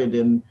shrouded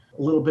in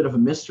a little bit of a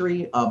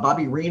mystery.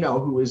 Bobby Reno,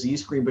 who is the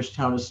East Greenbush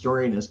town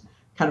historian, has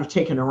kind of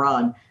taken her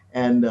on,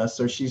 and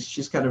so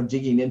she's kind of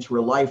digging into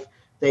her life.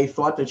 They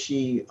thought that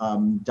she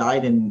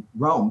died in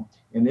Rome,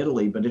 in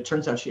Italy, but it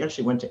turns out she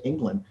actually went to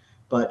England.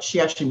 But she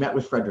actually met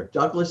with Frederick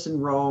Douglass in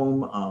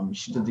Rome.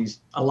 She did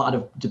a lot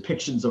of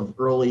depictions of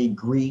early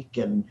Greek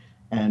and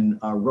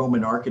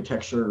Roman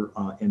architecture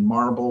in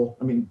marble.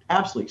 I mean,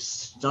 absolutely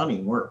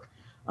stunning work,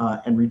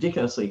 and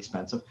ridiculously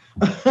expensive.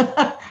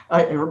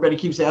 Everybody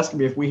keeps asking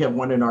me if we have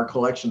one in our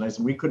collection. I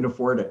said we couldn't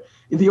afford it.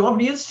 The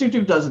Albany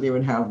Institute doesn't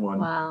even have one.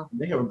 Wow.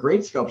 They have a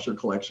great sculpture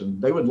collection.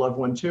 They would love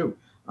one too.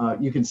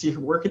 You can see her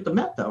work at the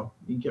Met, though.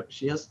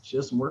 She has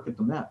some work at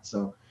the Met.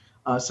 So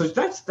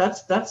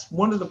that's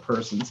one of the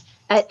persons.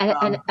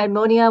 And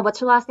Edmonia, what's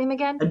her last name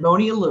again?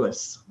 Edmonia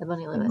Lewis.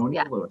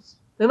 Edmonia Lewis.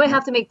 We might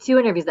have to make 2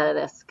 interviews out of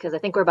this because I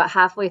think we're about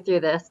halfway through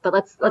this. But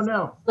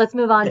let's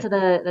move on to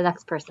the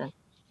next person.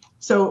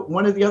 So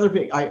one of the other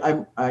big,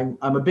 I'm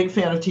a big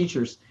fan of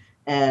teachers,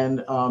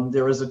 and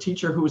there was a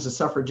teacher who was a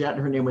suffragette,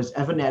 and her name was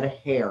Evanetta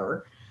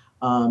Hare.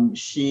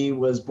 She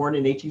was born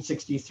in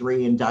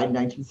 1863 and died in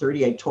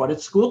 1938. Taught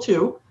at school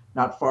too,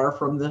 not far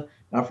from the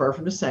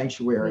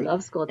sanctuary. I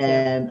love school too.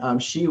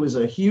 And she was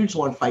a huge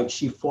long fight.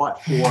 She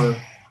fought for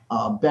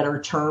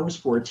better terms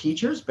for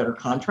teachers, better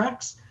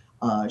contracts.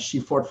 She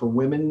fought for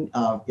women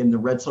in the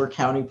Rensselaer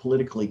County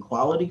Political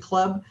Equality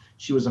Club.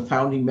 She was a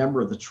founding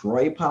member of the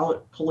Troy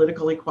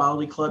Political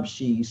Equality Club.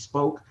 She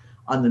spoke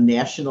on the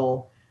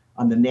national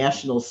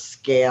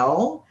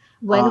scale.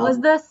 When was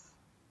this?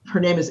 Her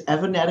name is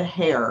Evanetta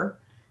Hare.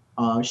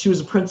 She was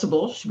a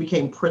principal. She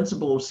became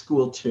principal of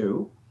school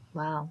too.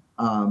 Wow.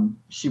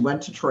 She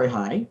went to Troy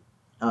High.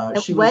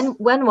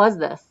 When was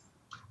this?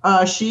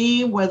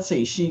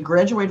 She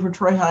graduated from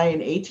Troy High in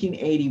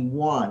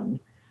 1881,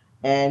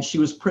 and she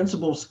was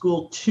principal of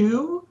school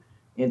 2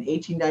 in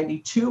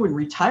 1892 and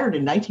retired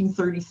in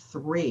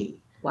 1933.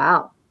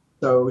 Wow.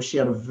 So she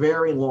had a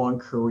very long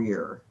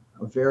career,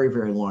 a very,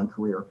 very long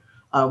career.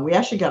 We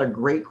actually got a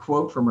great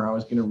quote from her. I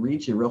was going to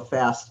read you real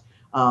fast.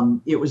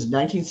 It was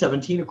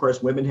 1917. Of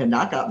course, women had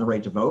not gotten the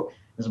right to vote.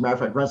 As a matter of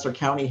fact, Rensselaer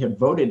County had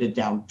voted it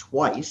down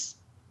twice.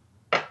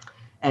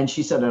 And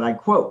she said, and I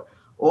quote,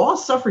 "All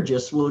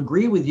suffragists will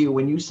agree with you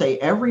when you say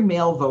every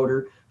male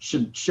voter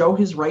should show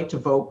his right to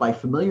vote by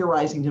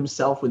familiarizing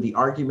himself with the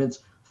arguments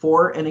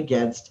for and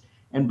against,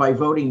 and by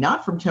voting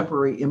not from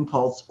temporary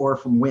impulse or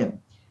from whim.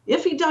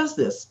 If he does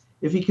this,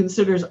 if he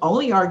considers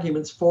only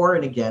arguments for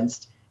and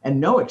against and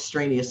no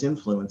extraneous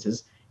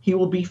influences, he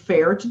will be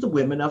fair to the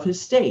women of his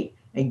state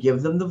and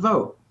give them the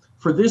vote.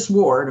 For this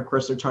war," and of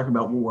course they're talking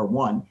about World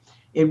War I,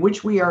 "in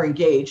which we are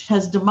engaged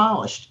has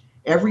demolished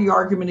every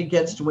argument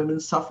against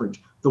women's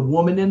suffrage, the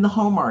woman in the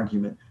home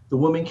argument, the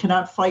woman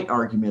cannot fight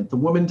argument, the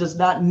woman does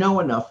not know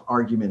enough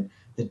argument,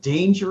 the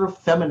danger of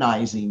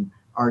feminizing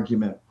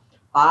argument."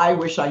 I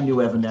wish I knew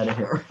Evanetta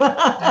Hare.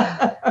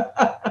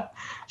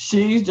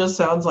 She just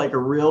sounds like a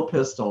real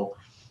pistol.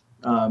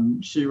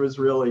 She was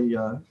really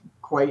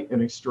quite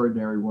an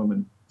extraordinary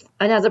woman.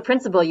 And as a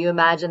principal, you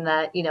imagine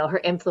that,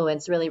 her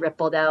influence really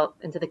rippled out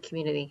into the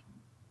community.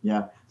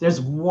 Yeah,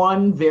 there's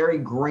one very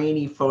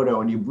grainy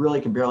photo, and you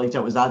really can barely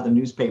tell it was out of the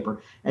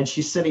newspaper. And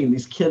she's sitting, and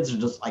these kids are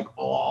just like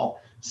all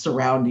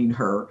surrounding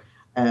her,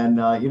 and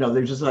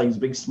they're just like these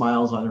big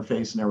smiles on her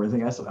face and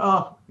everything. I said,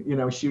 oh,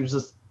 she was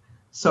just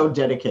so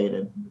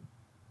dedicated.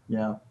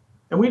 Yeah,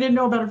 and we didn't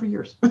know about her for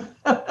years.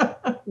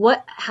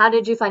 How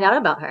did you find out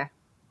about her?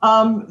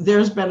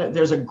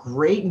 There's a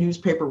great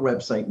newspaper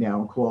website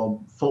now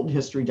called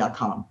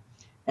FultonHistory.com,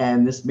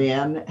 and this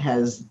man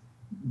has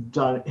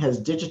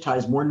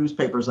digitized more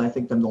newspapers, I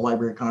think, than the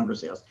Library of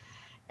Congress has.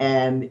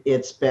 And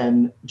it's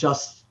been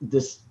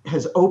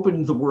has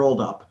opened the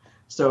world up.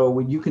 So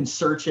when you can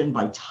search in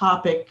by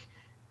topic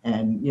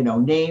and,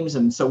 names.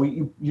 And so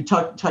you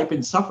type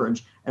in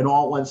suffrage, and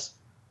all at once,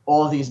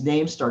 all of these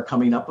names start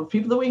coming up of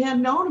people that we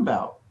hadn't known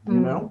about,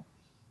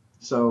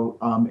 So,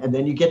 and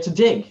then you get to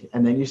dig,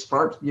 and then you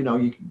start,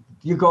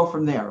 you go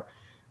from there.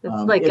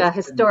 It's like a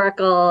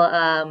historical,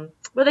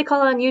 what do they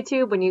call it on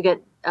YouTube when you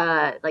get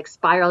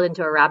spiraled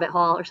into a rabbit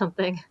hole or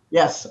something?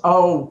 Yes.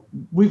 Oh,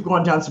 we've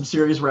gone down some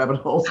serious rabbit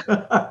holes.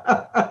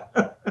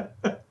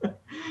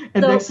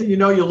 And next thing you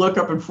know, you look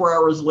up and 4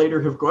 hours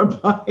later have gone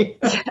by.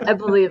 I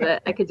believe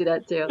it. I could do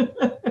that too.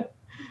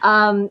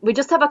 We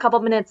just have a couple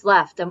minutes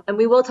left, and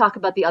we will talk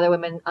about the other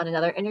women on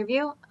another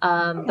interview.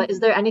 But is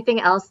there anything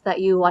else that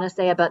you want to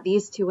say about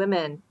these two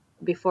women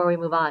before we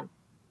move on?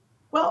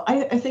 Well,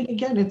 I think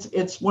again,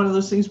 it's one of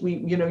those things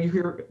you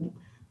hear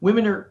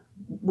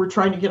we're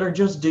trying to get our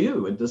just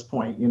due at this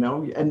point,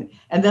 and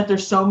that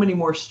there's so many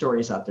more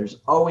stories out there. There's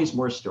always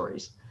more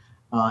stories,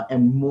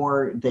 and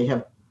more. They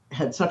have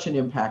had such an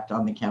impact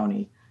on the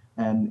county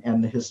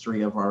and the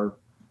history of our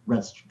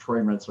Troy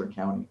and Rensselaer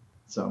County.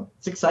 So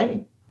it's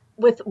exciting.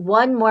 With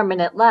 1 more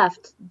minute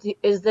left,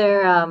 is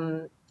there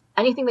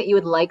anything that you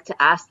would like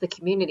to ask the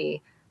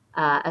community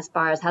as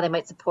far as how they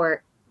might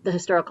support the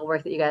historical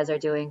work that you guys are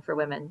doing for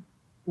women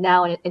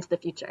now and into the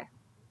future?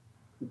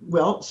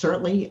 Well,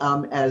 certainly,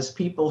 as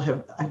people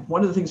have,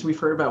 one of the things we've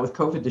heard about with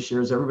COVID this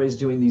year is everybody's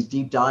doing these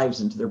deep dives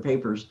into their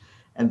papers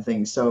and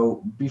things.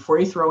 So before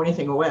you throw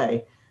anything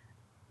away,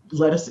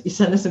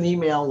 send us an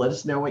email, let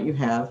us know what you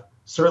have.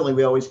 Certainly,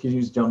 we always could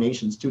use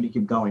donations too to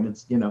keep going.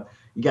 It's, you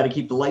got to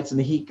keep the lights and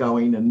the heat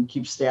going and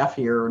keep staff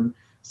here. And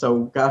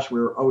so, gosh,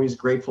 we're always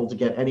grateful to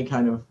get any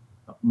kind of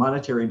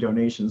monetary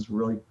donations,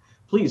 really,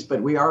 please.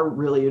 But we are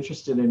really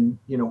interested in,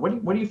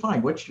 what do you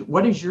find?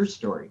 What is your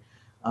story?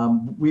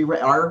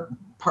 Our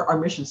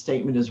mission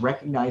statement is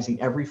recognizing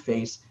every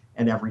face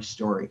and every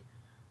story.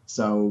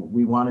 So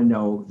we want to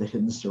know the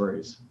hidden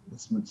stories.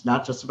 It's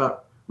not just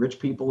about rich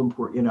people and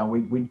poor.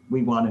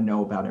 We want to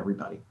know about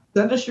everybody.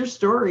 Send us your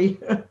story.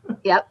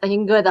 Yep, and you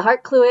can go to the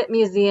Hart Cluett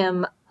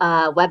Museum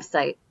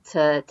website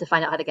to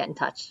find out how to get in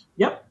touch.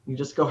 Yep, you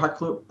just go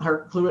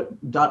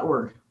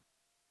hartcluett.org.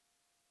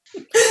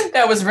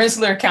 That was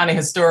Rensselaer County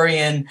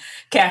historian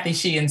Kathy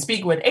Sheehan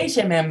speaking with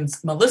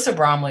HMM's Melissa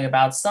Bromley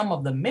about some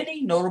of the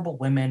many notable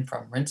women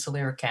from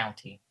Rensselaer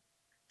County.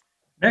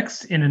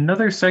 Next, in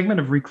another segment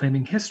of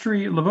Reclaiming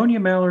History,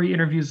 Lovonia Mallory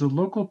interviews the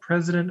local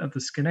president of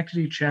the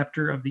Schenectady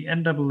Chapter of the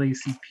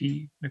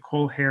NAACP,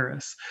 Nicolle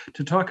Harris,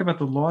 to talk about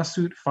the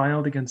lawsuit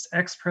filed against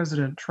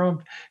ex-President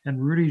Trump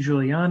and Rudy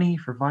Giuliani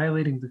for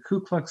violating the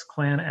Ku Klux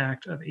Klan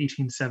Act of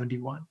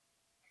 1871.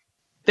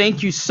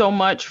 Thank you so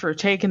much for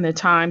taking the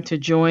time to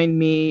join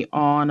me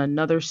on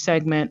another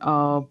segment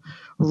of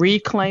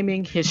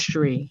Reclaiming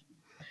History.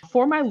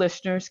 For my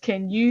listeners,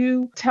 can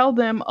you tell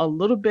them a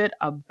little bit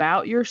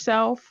about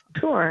yourself?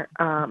 Sure.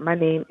 My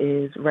name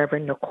is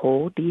Reverend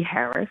Nicolle D.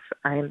 Harris.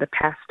 I am the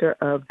pastor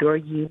of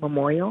Dorye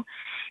Memorial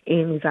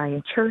in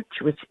Zion Church,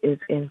 which is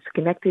in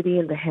Schenectady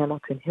in the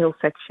Hamilton Hill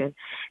section,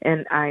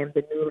 and I am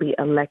the newly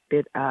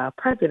elected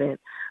president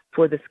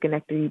for the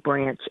Schenectady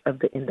branch of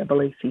the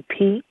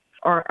NAACP.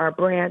 Our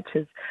branch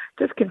is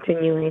just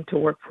continuing to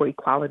work for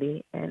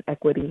equality and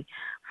equity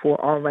for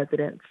all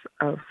residents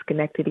of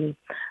Schenectady.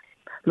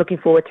 Looking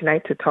forward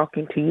tonight to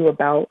talking to you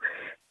about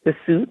the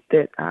suit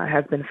that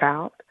has been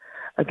filed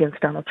against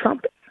Donald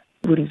Trump,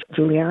 Rudy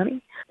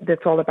Giuliani.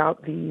 That's all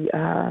about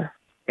the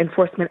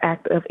Enforcement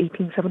Act of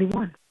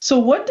 1871. So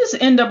what does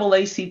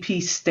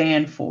NAACP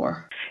stand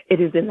for?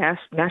 It is the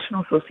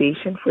National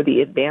Association for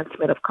the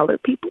Advancement of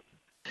Colored People.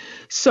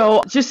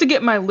 So just to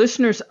get my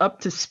listeners up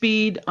to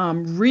speed,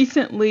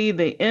 recently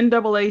the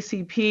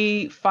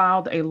NAACP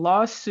filed a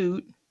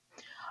lawsuit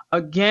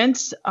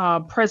against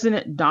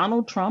President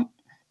Donald Trump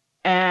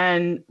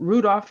and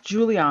Rudolph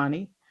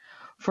Giuliani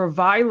for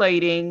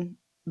violating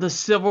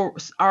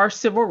our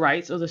civil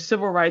rights, or the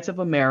civil rights of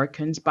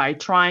Americans, by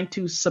trying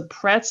to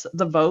suppress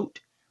the vote.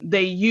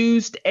 They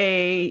used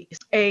a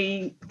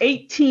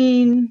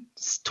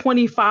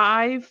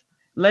 1825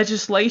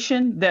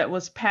 legislation that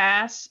was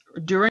passed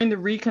during the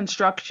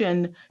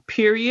Reconstruction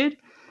period,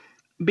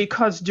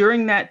 because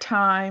during that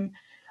time,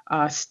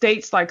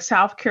 states like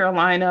South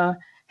Carolina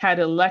had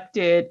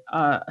elected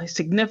a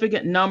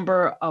significant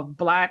number of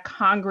Black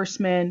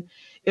congressmen.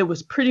 It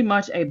was pretty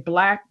much a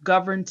Black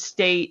governed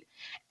state,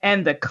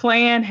 and the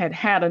Klan had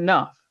had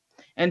enough.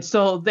 And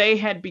so they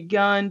had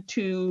begun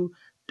to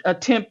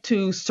attempt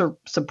to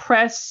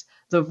suppress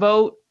the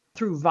vote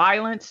through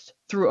violence,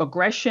 through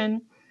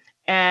aggression.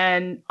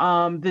 And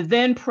the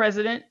then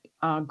president,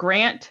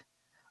 Grant,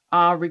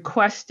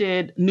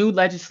 requested new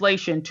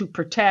legislation to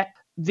protect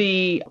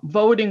the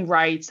voting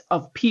rights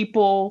of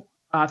people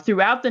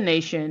throughout the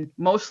nation,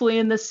 mostly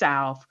in the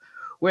South,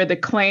 where the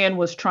Klan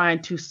was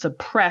trying to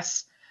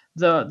suppress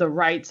the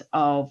rights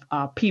of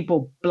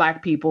people,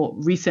 Black people,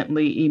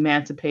 recently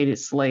emancipated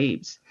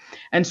slaves.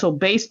 And so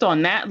based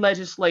on that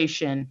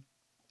legislation,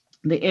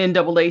 the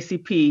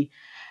NAACP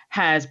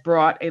has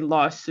brought a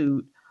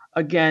lawsuit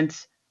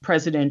against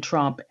President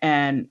Trump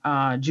and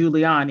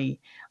Giuliani.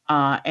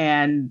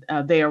 And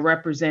they are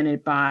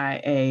represented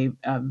by a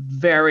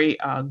very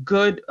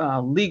good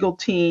legal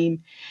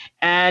team.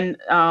 And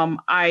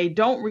I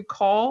don't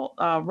recall,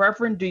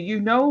 Reverend, do you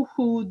know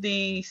who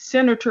the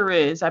senator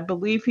is? I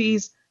believe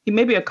he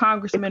may be a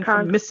congressman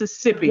from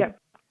Mississippi. Yeah.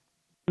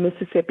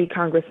 Mississippi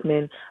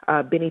Congressman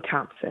Benny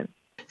Thompson.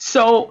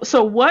 So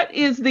what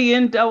is the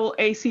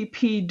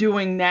NAACP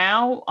doing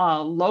now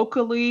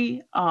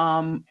locally?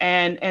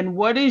 And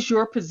what is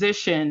your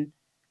position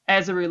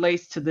as it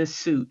relates to this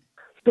suit?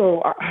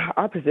 So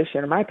our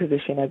position, my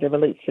position as it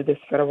relates to this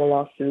federal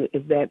lawsuit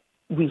is that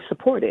we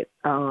support it.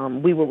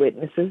 We were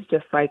witnesses,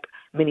 just like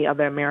many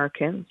other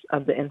Americans,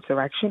 of the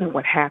insurrection and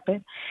what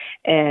happened.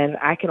 And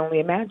I can only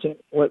imagine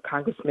what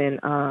Congressman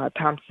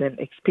Thompson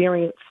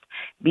experienced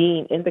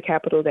being in the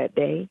Capitol that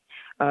day,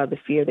 the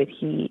fear that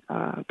he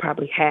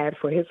probably had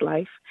for his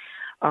life.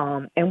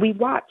 And we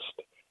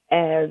watched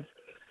as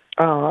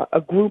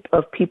a group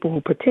of people who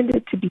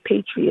pretended to be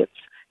patriots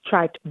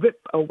tried to rip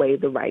away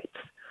the rights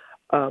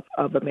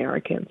of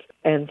Americans.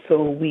 And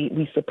so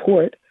we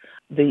support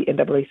the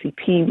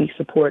NAACP, we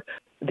support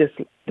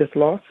this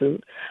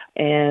lawsuit,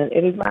 and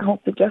it is my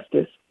hope that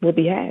justice will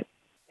be had,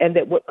 and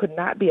that what could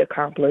not be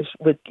accomplished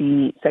with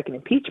the second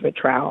impeachment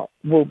trial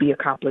will be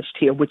accomplished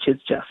here, which is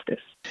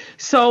justice.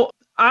 So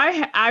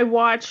I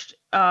watched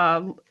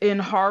in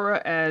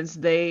horror as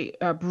they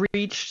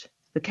breached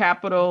the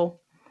Capitol,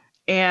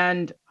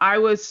 and I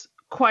was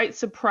quite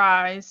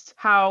surprised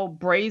how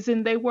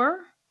brazen they were.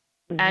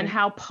 And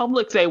how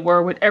public they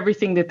were with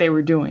everything that they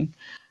were doing.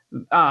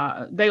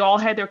 They all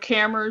had their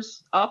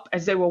cameras up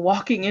as they were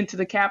walking into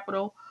the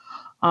Capitol.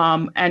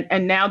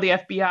 And now the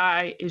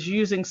FBI is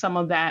using some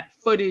of that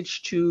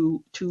footage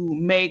to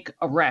make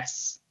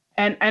arrests.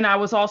 And I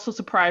was also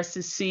surprised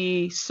to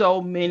see so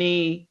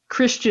many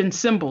Christian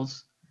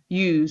symbols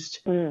used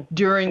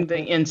during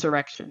the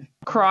insurrection.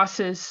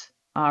 Crosses,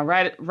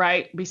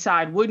 right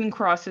beside wooden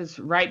crosses,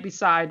 right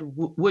beside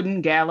wooden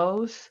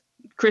gallows,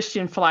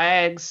 Christian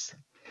flags,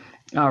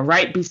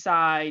 right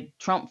beside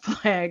Trump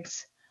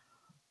flags,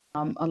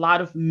 a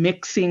lot of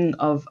mixing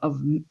of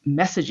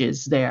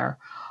messages there.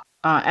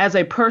 As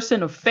a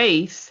person of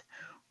faith,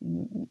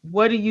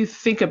 what do you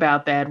think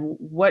about that?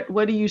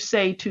 What do you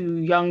say to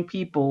young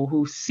people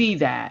who see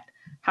that?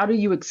 How do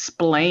you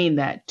explain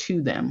that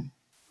to them?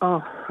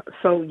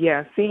 So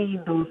yeah,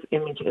 seeing those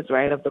images,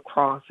 right, of the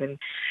cross, and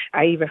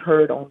I even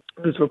heard on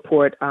news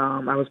report,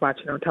 I was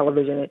watching on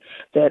television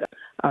that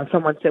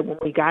someone said when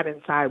we got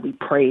inside, we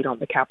prayed on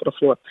the Capitol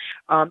floor.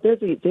 There's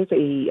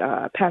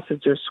a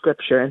passage of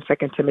scripture in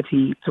 2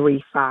 Timothy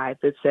 3:5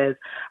 that says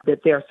that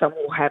there are some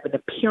who have an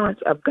appearance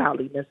of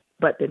godliness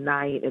but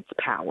denying its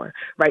power,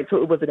 right? So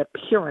it was an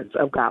appearance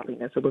of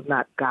godliness. It was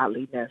not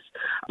godliness,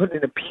 but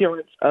an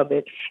appearance of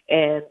it.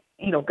 And,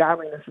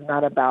 godliness is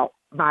not about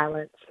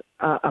violence,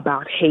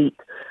 about hate,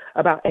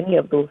 about any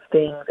of those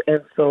things.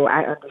 And so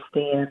I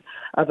understand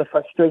the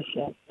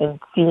frustration in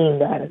seeing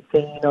that and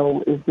saying,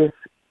 is this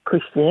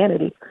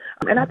Christianity?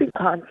 And I think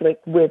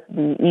conflict with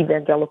the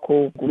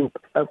evangelical group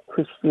of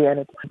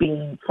Christianity,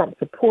 being Trump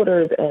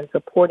supporters and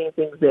supporting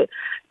things that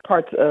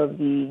parts of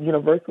the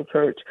universal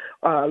church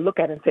look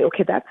at and say,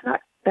 okay, that's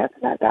not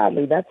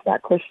godly, that's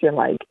not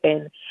Christian-like.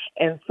 And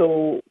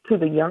so to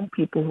the young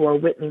people who are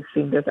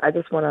witnessing this, I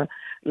just want to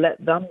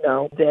let them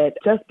know that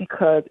just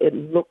because it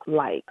looks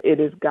like it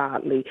is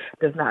godly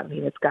does not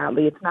mean it's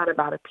godly. It's not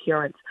about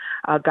appearance.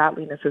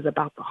 Godliness is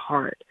about the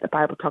heart. The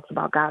Bible talks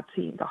about God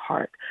seeing the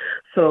heart.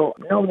 So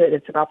know that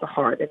it's about the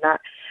heart and not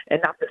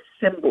the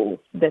symbols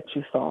that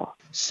you saw.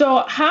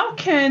 So how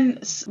can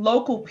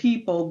local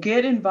people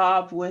get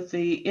involved with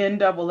the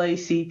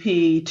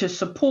NAACP to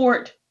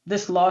support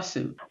this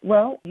lawsuit?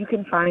 Well, you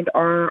can find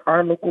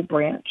our local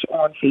branch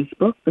on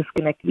Facebook, the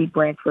Schenectady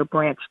branch for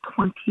branch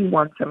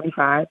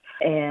 2175.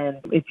 And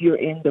if you're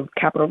in the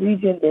Capital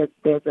Region, there's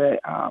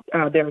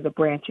a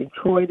branch in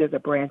Troy, there's a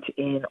branch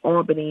in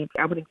Albany.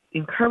 I would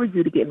encourage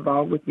you to get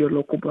involved with your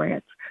local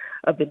branch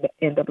of the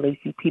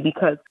NAACP,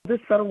 because this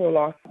federal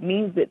law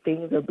means that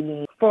things are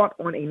being fought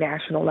on a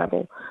national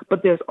level,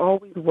 but there's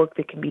always work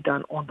that can be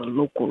done on the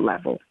local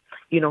level,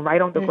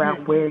 right on the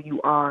ground where you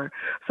are.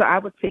 So I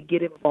would say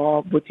get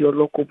involved with your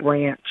local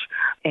branch,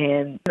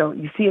 and,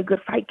 you see a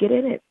good fight, get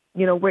in it.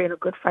 We're in a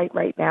good fight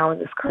right now in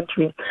this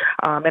country.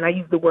 And I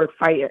use the word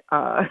fight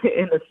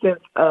in the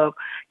sense of,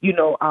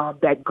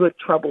 that good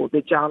trouble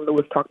that John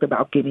Lewis talked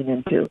about getting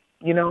into,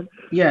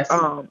 Yes.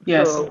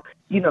 Yes. So,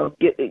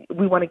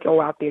 we want to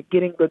go out there,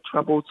 get in good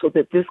trouble so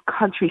that this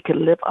country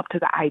can live up to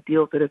the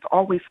ideals that it's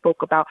always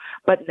spoke about,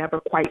 but never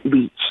quite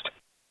reached.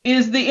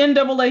 Is the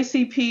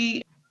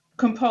NAACP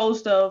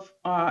composed of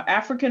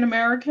African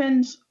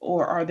Americans,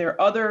 or are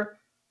there other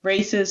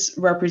races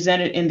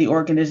represented in the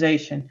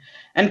organization?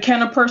 And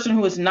can a person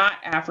who is not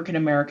African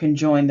American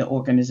join the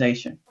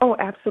organization? Oh,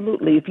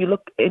 absolutely. If you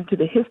look into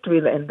the history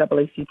of the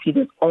NAACP,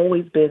 there's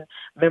always been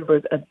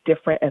members of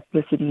different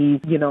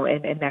ethnicities,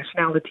 and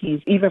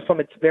nationalities, even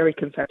from its very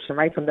conception,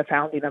 right, from the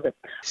founding of it.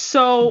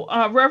 So,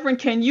 Reverend,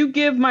 can you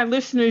give my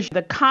listeners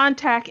the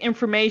contact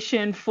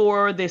information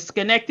for the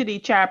Schenectady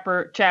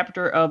chapter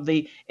of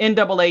the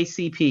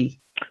NAACP?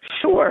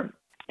 Sure.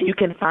 You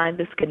can find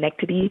the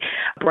Schenectady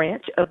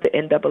branch of the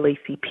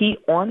NAACP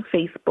on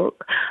Facebook.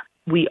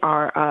 We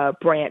are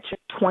branch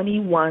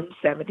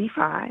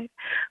 2175.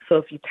 So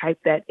if you type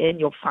that in,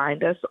 you'll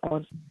find us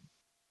on.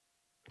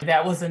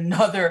 That was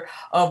another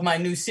of my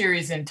new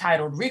series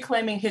entitled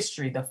Reclaiming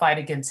History, The Fight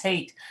Against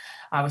Hate.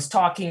 I was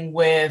talking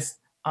with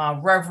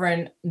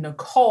Reverend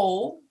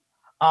Nicolle,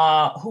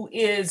 who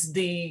is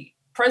the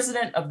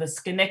president of the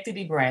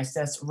Schenectady branch.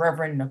 That's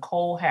Reverend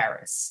Nicolle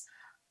Harris.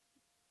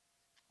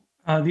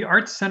 The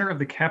Arts Center of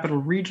the Capital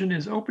Region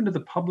is open to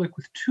the public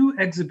with 2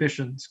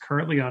 exhibitions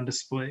currently on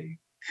display.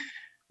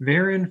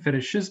 Varian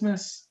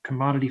Fetishismus,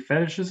 Commodity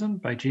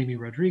Fetishism by Jamie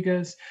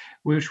Rodriguez,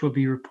 which will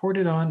be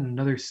reported on in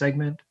another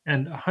segment,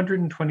 and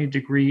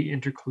 120-degree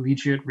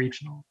Intercollegiate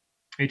Regional.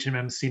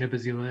 HMM's Sina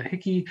Bazila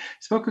Hickey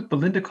spoke with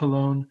Belinda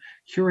Colon,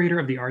 curator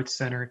of the Arts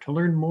Center, to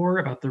learn more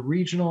about the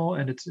regional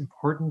and its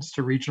importance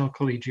to regional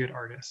collegiate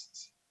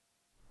artists.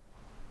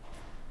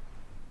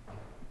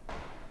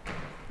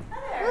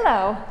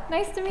 Hello,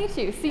 nice to meet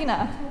you,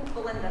 Sina.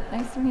 Belinda.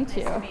 Nice to meet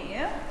you. Nice to meet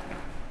you.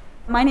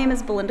 My name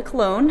is Belinda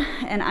Colon,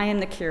 and I am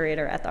the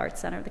curator at the Arts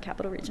Center of the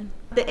Capital Region.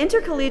 The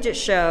Intercollegiate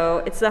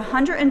Show, it's the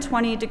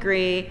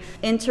 120-degree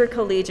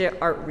Intercollegiate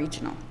Art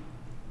Regional.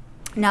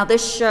 Now,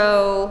 this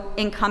show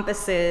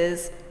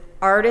encompasses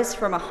artists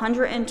from a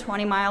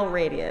 120-mile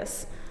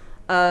radius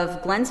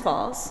of Glens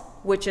Falls,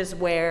 which is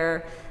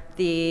where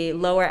the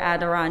Lower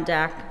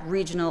Adirondack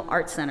Regional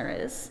Art Center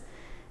is,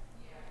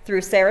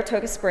 through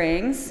Saratoga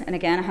Springs, and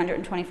again,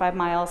 125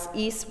 miles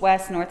east,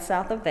 west, north,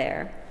 south of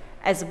there,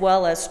 as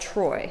well as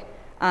Troy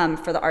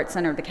for the Art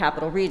Center of the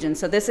Capital Region.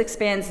 So this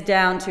expands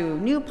down to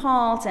New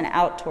Paltz and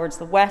out towards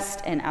the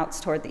west and out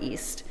toward the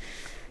east.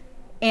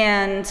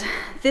 And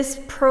this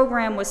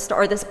program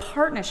this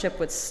partnership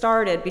was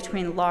started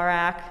between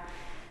LARAC,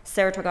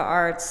 Saratoga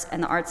Arts,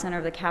 and the Art Center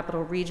of the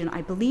Capital Region,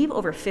 I believe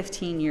over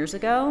 15 years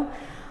ago.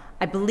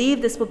 I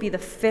believe this will be the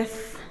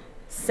 5th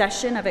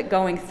session of it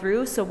going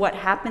through. So what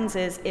happens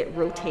is it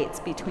rotates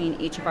between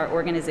each of our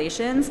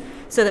organizations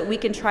so that we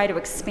can try to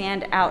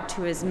expand out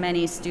to as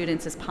many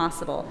students as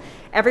possible.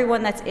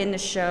 Everyone that's in the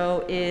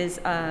show is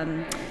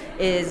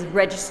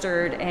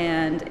registered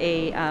and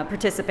a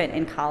participant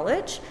in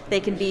college. They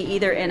can be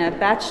either in a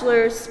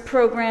bachelor's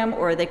program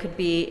or they could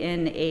be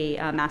in a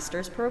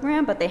master's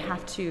program, but they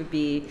have to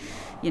be,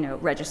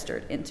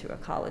 registered into a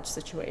college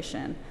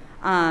situation.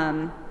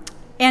 And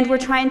we're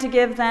trying to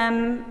give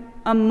them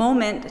a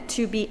moment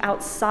to be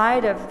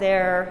outside of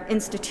their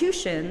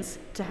institutions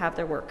to have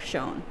their work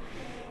shown.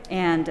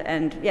 And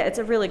yeah, it's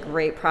a really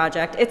great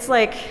project. It's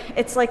like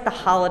the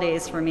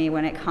holidays for me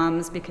when it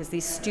comes, because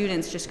these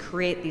students just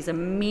create these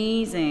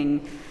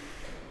amazing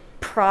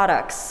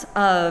products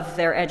of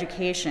their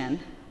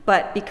education.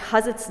 But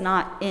because it's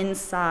not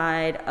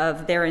inside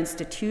of their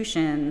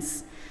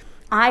institutions,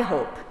 I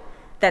hope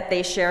that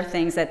they share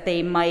things that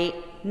they might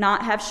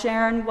not have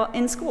shared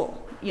in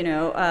school,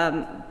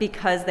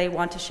 because they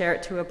want to share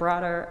it to a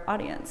broader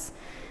audience.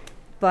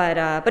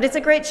 But it's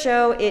a great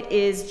show. It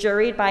is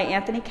juried by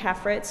Anthony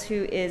Kaffritz,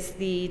 who is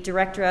the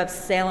director of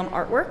Salem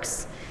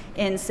Artworks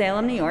in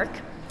Salem, New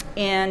York.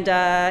 And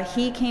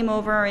he came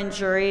over and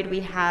juried. We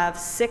have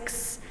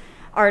 6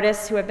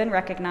 artists who have been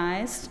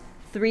recognized.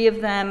 3 of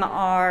them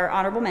are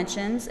honorable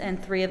mentions,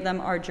 and 3 of them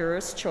are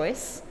juror's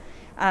choice.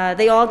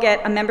 They all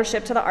get a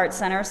membership to the Art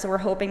Center, so we're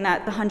hoping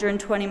that the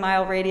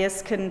 120-mile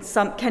radius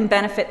can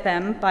benefit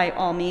them by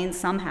all means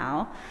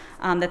somehow,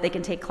 that they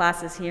can take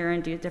classes here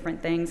and do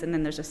different things, and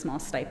then there's a small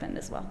stipend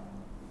as well.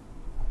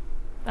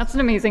 That's an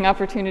amazing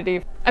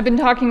opportunity. I've been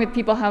talking with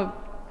people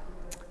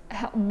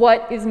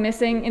what is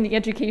missing in the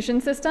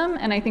education system,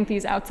 and I think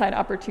these outside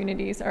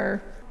opportunities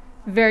are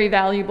very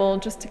valuable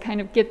just to kind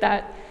of get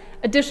that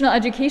additional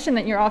education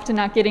that you're often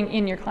not getting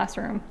in your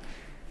classroom.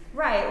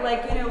 Right,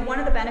 one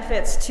of the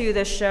benefits to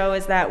this show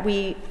is that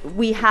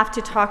we have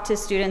to talk to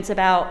students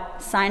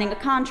about signing a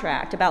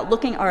contract, about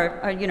looking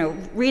or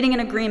reading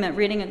an agreement,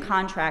 reading a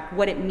contract,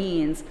 what it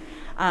means,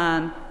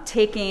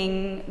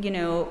 taking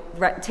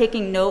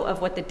note of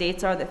what the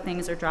dates are that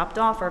things are dropped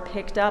off or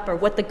picked up, or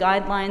what the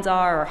guidelines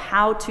are, or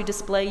how to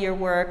display your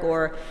work,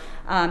 or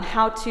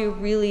how to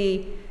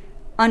really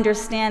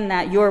understand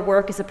that your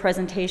work is a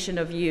presentation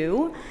of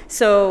you.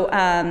 So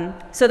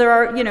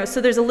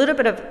there's a little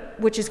bit of,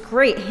 which is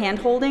great,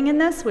 hand-holding in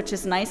this, which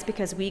is nice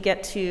because we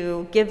get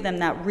to give them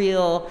that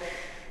real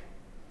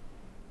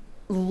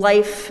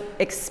life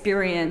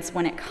experience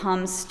when it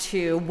comes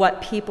to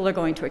what people are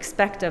going to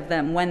expect of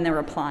them when they're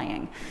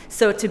applying.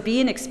 So to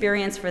be an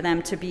experience for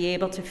them to be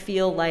able to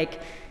feel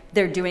like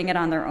they're doing it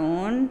on their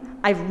own,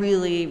 I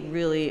really,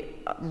 really,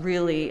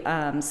 really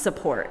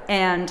support.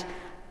 And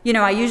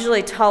I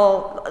usually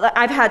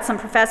I've had some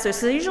professors,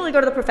 so I usually go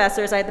to the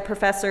professors. I had the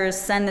professors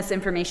send this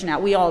information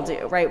out. We all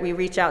do, right? We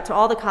reach out to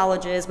all the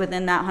colleges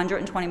within that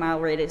 120-mile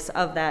radius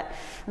of that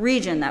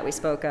region that we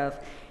spoke of.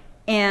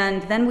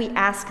 And then we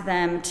ask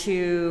them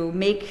to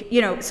make,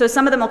 so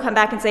some of them will come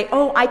back and say,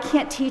 oh, I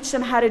can't teach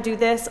them how to do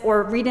this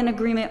or read an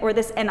agreement or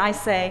this. And I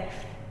say,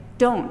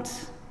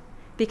 don't.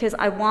 Because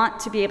I want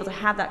to be able to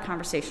have that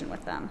conversation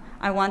with them.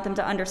 I want them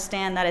to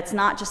understand that it's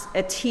not just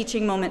a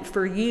teaching moment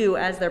for you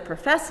as their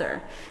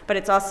professor, but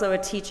it's also a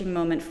teaching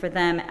moment for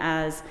them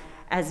as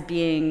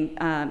being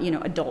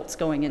adults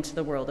going into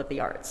the world of the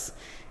arts.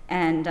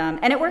 And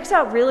it works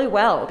out really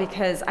well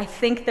because I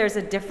think there's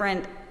a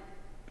different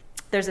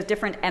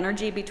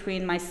energy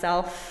between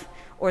myself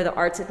or the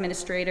arts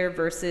administrator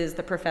versus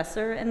the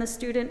professor and the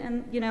student,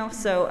 and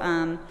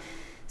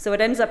so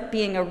it ends up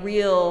being a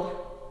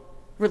real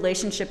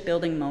relationship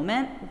building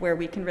moment where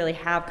we can really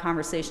have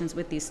conversations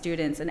with these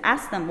students and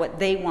ask them what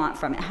they want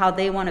from it, how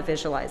they want to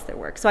visualize their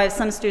work. So I have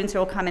some students who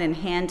will come in and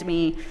hand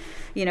me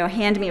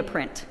a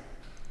print.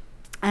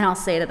 And I'll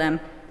say to them,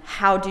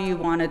 how do you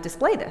want to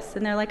display this?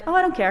 And they're like, oh,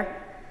 I don't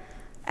care.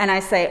 And I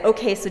say,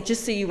 okay, so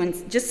just so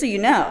you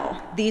know,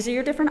 these are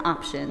your different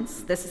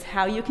options. This is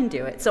how you can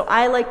do it. So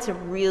I like to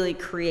really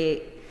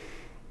create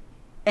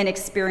an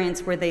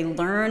experience where they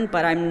learn,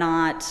 but I'm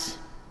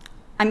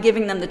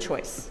giving them the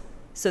choice.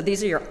 So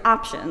these are your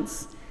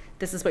options.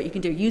 This is what you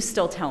can do. You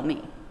still tell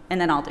me,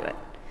 and then I'll do it.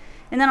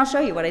 And then I'll show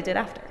you what I did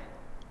after.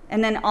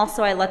 And then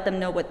also I let them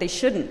know what they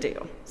shouldn't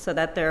do so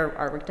that their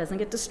artwork doesn't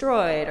get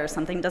destroyed or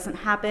something doesn't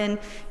happen.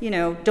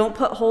 Don't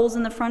put holes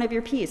in the front of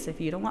your piece if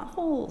you don't want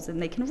holes,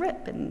 and they can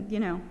rip,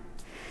 and.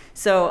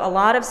 So a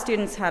lot of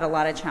students had a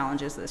lot of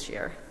challenges this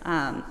year.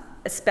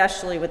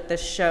 Especially with this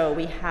show,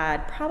 we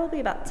had probably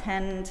about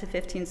 10 to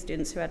 15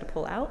 students who had to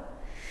pull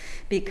out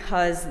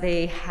because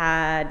they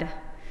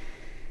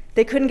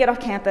couldn't get off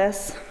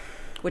campus,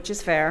 which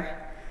is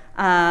fair.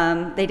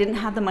 They didn't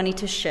have the money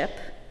to ship,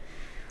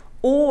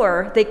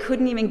 or they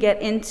couldn't even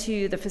get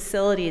into the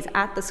facilities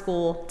at the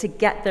school to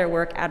get their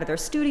work out of their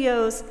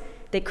studios.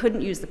 They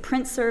couldn't use the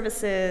print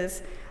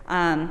services.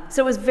 So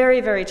it was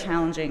very, very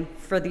challenging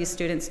for these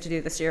students to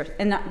do this year.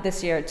 And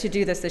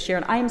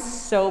I am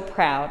so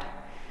proud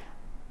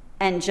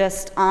and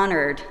just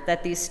honored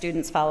that these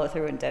students followed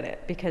through and did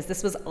it, because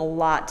this was a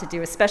lot to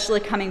do, especially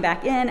coming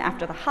back in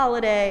after the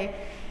holiday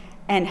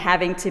and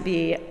having to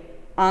be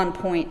on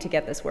point to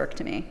get this work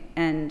to me.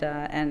 And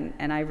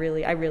I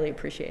really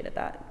appreciated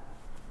that.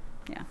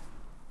 Yeah.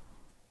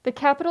 The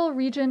Capital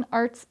Region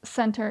Arts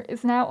Center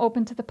is now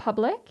open to the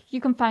public.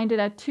 You can find it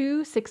at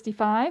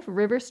 265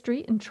 River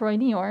Street in Troy,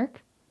 New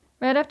York.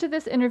 Right after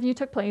this interview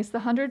took place, the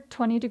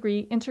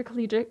 120-degree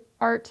Intercollegiate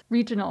Art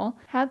Regional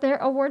had their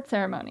award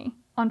ceremony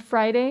on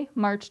Friday,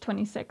 March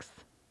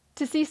 26th.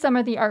 To see some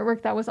of the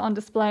artwork that was on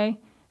display,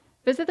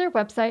 visit their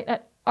website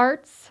at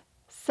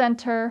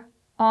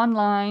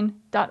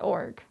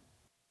artscenteronline.org.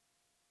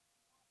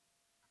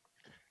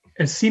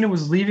 As Sina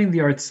was leaving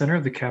the Arts Center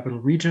of the Capital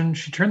Region,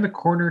 she turned the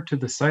corner to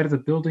the side of the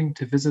building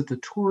to visit the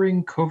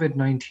touring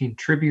COVID-19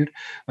 tribute,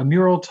 a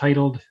mural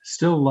titled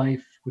Still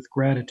Life with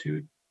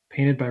Gratitude,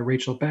 painted by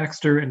Rachel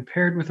Baxter and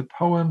paired with a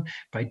poem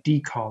by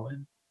Dee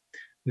Collin.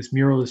 This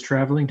mural is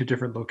traveling to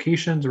different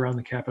locations around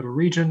the Capital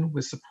Region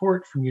with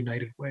support from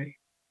United Way.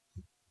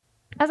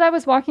 As I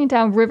was walking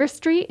down River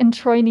Street in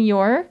Troy, New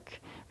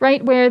York,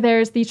 right where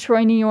there's the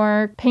Troy, New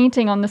York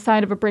painting on the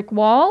side of a brick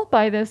wall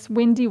by this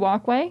windy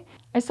walkway,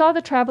 I saw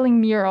the traveling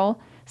mural,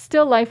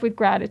 Still Life with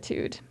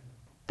Gratitude.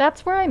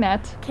 That's where I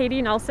met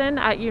Katie Nelson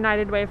at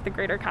United Way of the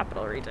Greater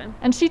Capital Region.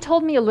 And she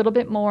told me a little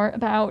bit more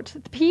about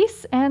the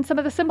piece and some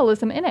of the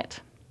symbolism in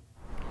it.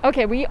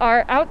 Okay, we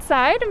are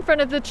outside in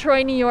front of the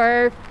Troy, New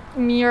York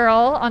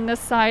mural on this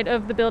side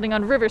of the building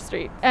on River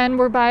Street. And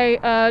we're by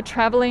a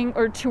traveling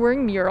or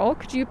touring mural.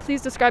 Could you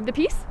please describe the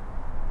piece?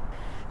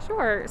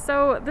 Sure.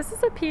 So this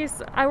is a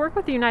piece, I work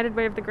with the United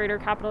Way of the Greater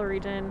Capital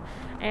Region,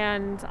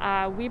 and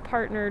we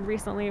partnered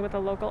recently with a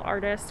local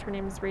artist. Her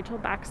name is Rachel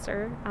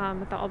Baxter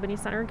with the Albany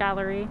Center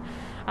Gallery,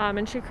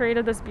 and she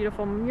created this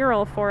beautiful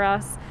mural for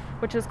us,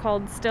 which is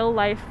called Still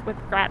Life with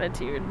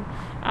Gratitude.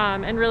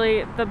 And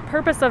really the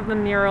purpose of the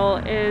mural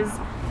is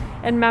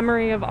in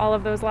memory of all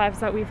of those lives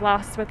that we've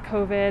lost with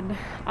COVID,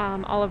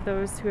 all of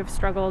those who have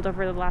struggled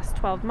over the last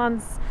 12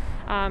 months,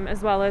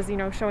 as well as,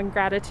 showing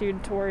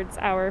gratitude towards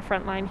our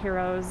frontline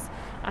heroes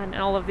and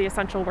all of the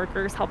essential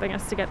workers helping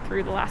us to get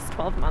through the last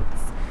 12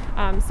 months.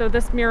 So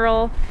this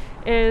mural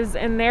is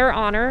in their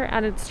honor,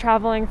 and it's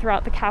traveling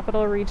throughout the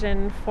Capital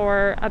Region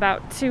for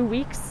about 2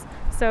 weeks.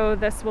 So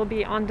this will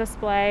be on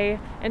display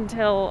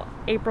until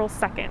April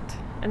 2nd,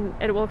 and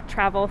it will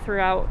travel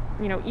throughout,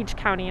 each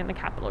county in the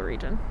Capital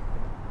Region.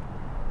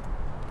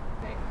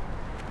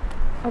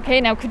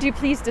 Okay, now could you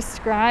please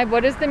describe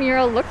what does the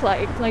mural look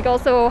like? Like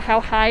also how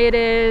high it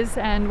is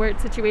and where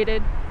it's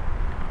situated?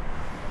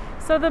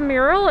 So the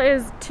mural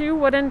is 2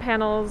 wooden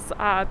panels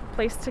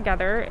placed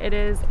together. It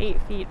is 8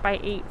 feet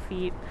by 8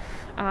 feet.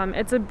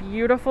 It's a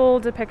beautiful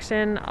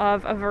depiction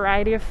of a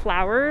variety of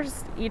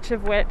flowers, each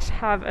of which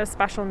have a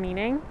special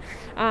meaning.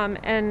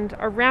 And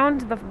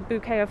around the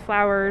bouquet of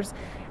flowers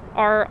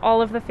are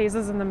all of the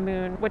phases of the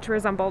moon, which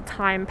resemble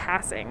time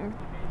passing.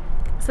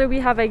 So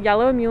we have a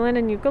yellow mullein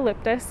and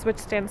eucalyptus, which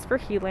stands for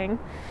healing,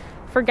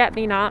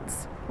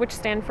 forget-me-nots, which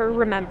stand for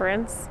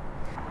remembrance,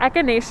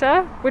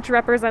 echinacea, which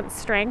represents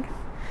strength,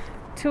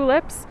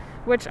 tulips,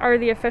 which are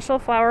the official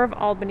flower of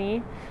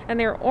Albany, and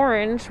they're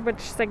orange,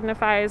 which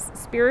signifies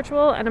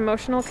spiritual and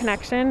emotional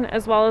connection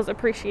as well as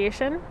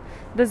appreciation,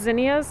 the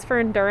zinnias for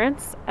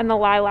endurance, and the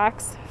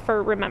lilacs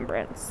for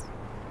remembrance.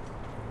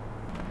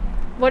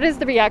 What has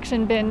the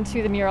reaction been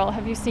to the mural?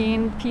 Have you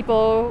seen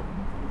people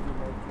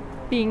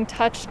being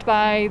touched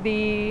by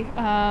the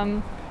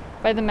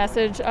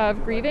message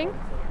of grieving?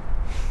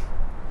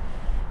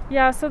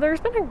 Yeah, so there's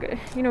been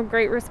a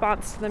great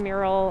response to the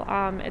mural.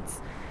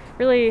 It's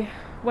really,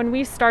 when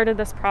we started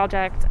this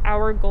project,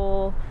 our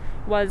goal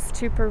was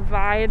to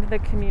provide the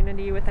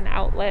community with an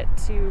outlet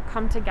to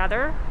come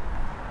together,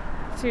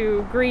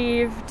 to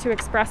grieve, to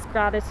express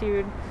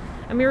gratitude.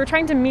 And we were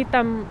trying to meet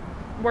them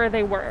where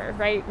they were,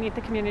 right? Meet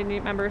the community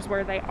members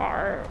where they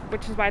are,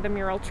 which is why the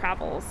mural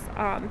travels.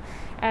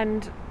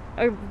 And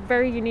a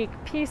very unique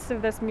piece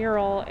of this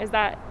mural is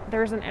that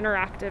there's an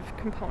interactive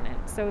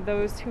component. So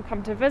those who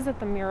come to visit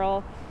the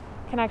mural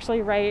can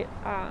actually write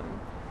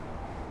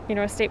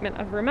a statement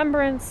of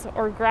remembrance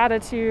or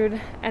gratitude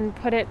and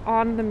put it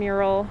on the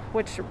mural,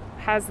 which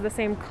has the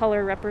same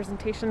color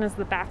representation as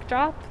the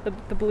backdrop,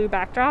 the blue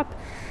backdrop,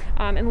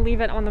 and leave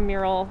it on the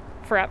mural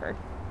forever.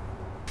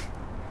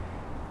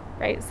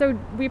 Right, so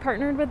we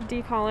partnered with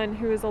Dee Collin,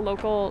 who is a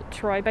local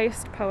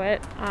Troy-based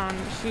poet.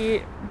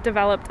 She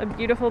developed a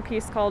beautiful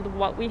piece called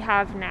What We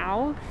Have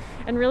Now,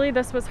 and really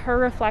this was her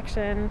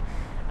reflection,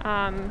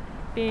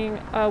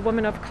 being a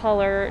woman of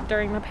color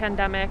during the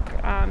pandemic,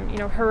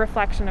 her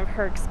reflection of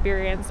her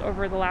experience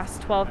over the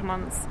last 12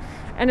 months.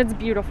 And it's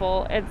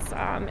beautiful.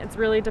 It's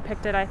really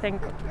depicted, I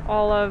think,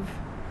 all of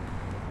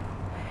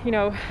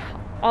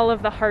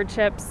the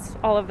hardships,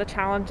 all of the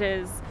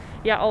challenges,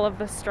 yet all of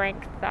the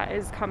strength that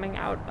is coming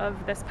out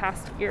of this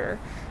past year.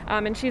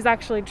 And she's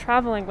actually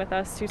traveling with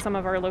us to some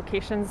of our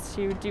locations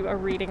to do a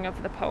reading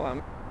of the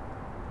poem.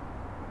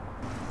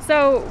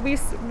 So we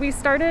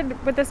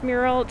started with this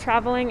mural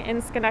traveling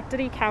in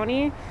Schenectady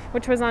County,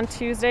 which was on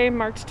Tuesday,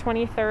 March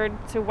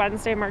 23rd to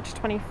Wednesday, March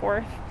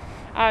 24th.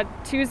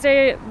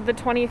 Tuesday, the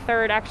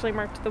 23rd, actually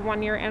marked the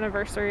 1-year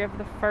anniversary of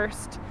the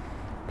first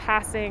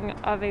passing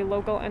of a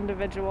local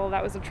individual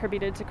that was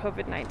attributed to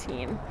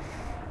COVID-19.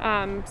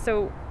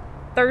 So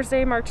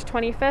Thursday, March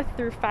 25th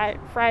through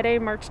Friday,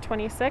 March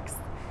 26th,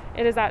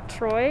 it is at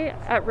Troy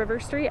at River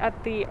Street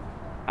at the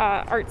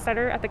Art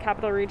Center at the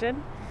Capital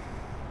Region.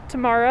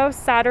 Tomorrow,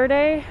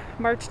 Saturday,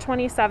 March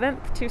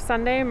 27th to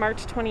Sunday,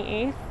 March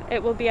 28th,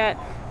 it will be at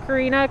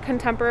Karina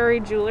Contemporary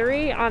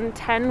Jewelry on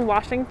 10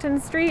 Washington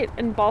Street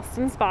in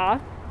Ballston Spa.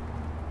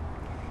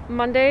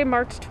 Monday,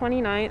 March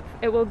 29th,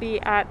 it will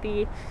be at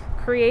the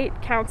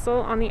Create Council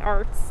on the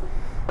Arts,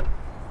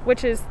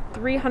 which is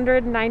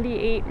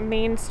 398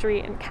 Main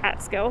Street in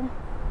Catskill.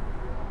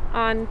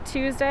 On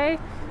Tuesday,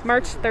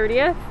 March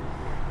 30th,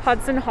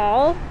 Hudson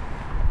Hall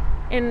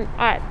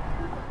at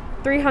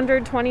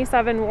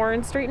 327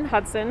 Warren Street in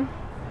Hudson.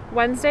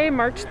 Wednesday,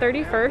 March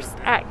 31st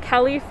at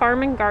Kelly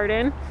Farm and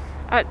Garden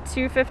at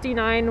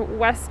 259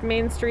 West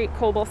Main Street,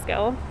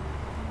 Cobleskill.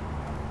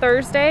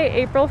 Thursday,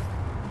 April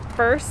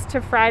 1st to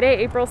Friday,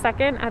 April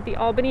 2nd at the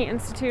Albany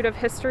Institute of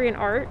History and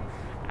Art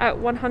at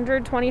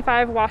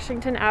 125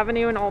 Washington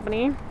Avenue in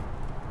Albany.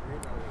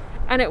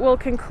 And it will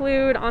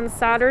conclude on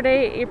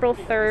Saturday, April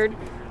 3rd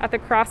at the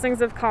Crossings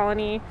of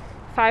Colony,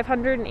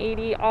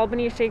 580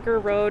 Albany Shaker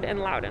Road in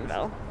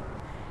Loudonville.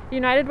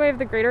 United Way of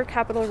the Greater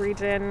Capital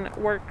Region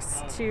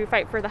works to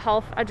fight for the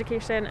health,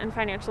 education, and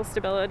financial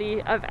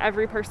stability of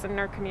every person in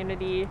our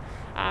community,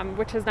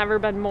 which has never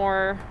been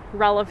more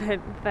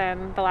relevant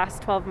than the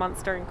last 12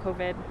 months during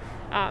COVID.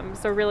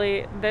 So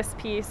really, this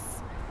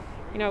piece,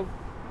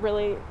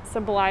 really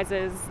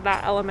symbolizes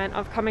that element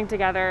of coming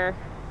together,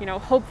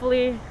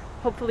 hopefully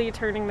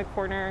turning the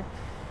corner,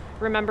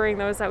 remembering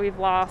those that we've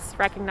lost,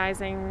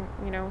 recognizing,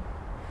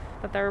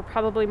 that there are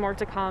probably more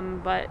to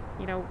come, but,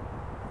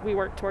 we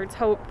work towards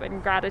hope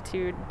and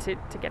gratitude to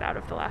get out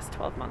of the last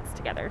 12 months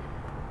together.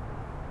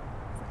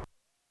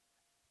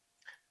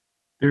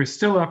 There are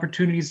still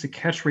opportunities to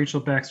catch Rachel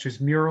Baxter's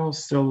mural,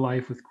 Still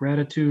Life with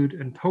Gratitude,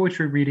 and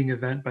poetry reading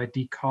event by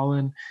Dee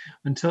Collin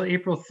until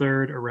April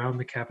 3rd around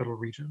the Capital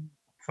Region.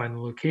 Find the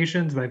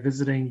locations by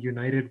visiting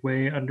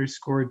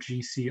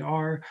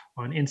UnitedWay_GCR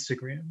on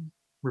Instagram.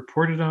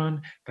 Reported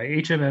on by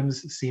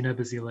HMM's Sina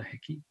Bazila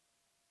Hickey.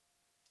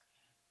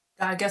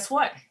 Guess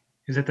what?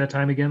 Is it that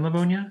time again,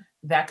 Livonia?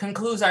 That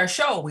concludes our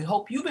show. We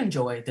hope you've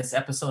enjoyed this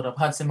episode of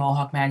Hudson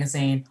Mohawk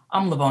Magazine.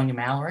 I'm Lovonia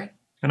Mallory.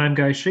 And I'm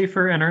Guy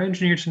Schaefer, and our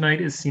engineer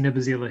tonight is Sina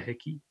Bazila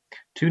Hickey.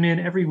 Tune in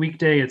every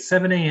weekday at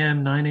 7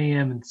 a.m., 9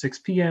 a.m., and 6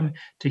 p.m.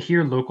 to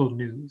hear local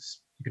news.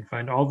 You can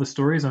find all the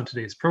stories on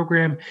today's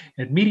program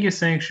at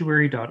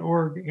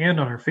mediasanctuary.org and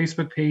on our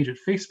Facebook page at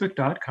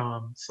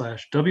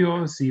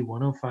facebook.com/WOOC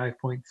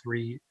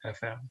 105.3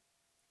 FM.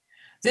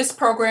 This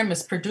program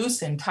is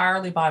produced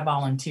entirely by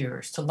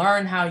volunteers. To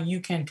learn how you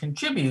can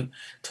contribute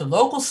to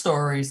local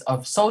stories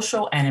of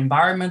social and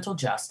environmental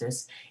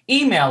justice,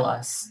 email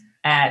us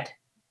at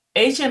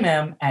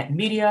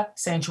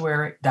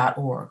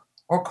hmm@mediasanctuary.org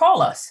or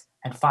call us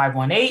at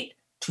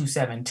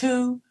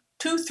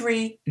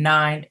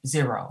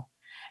 518-272-2390.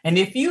 And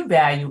if you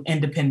value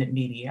independent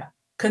media,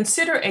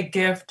 consider a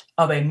gift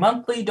of a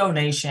monthly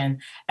donation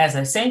as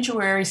a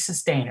sanctuary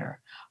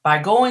sustainer by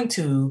going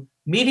to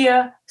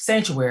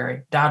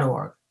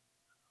mediasanctuary.org.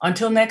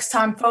 Until next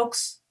time,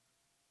 folks,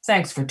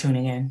 thanks for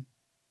tuning in.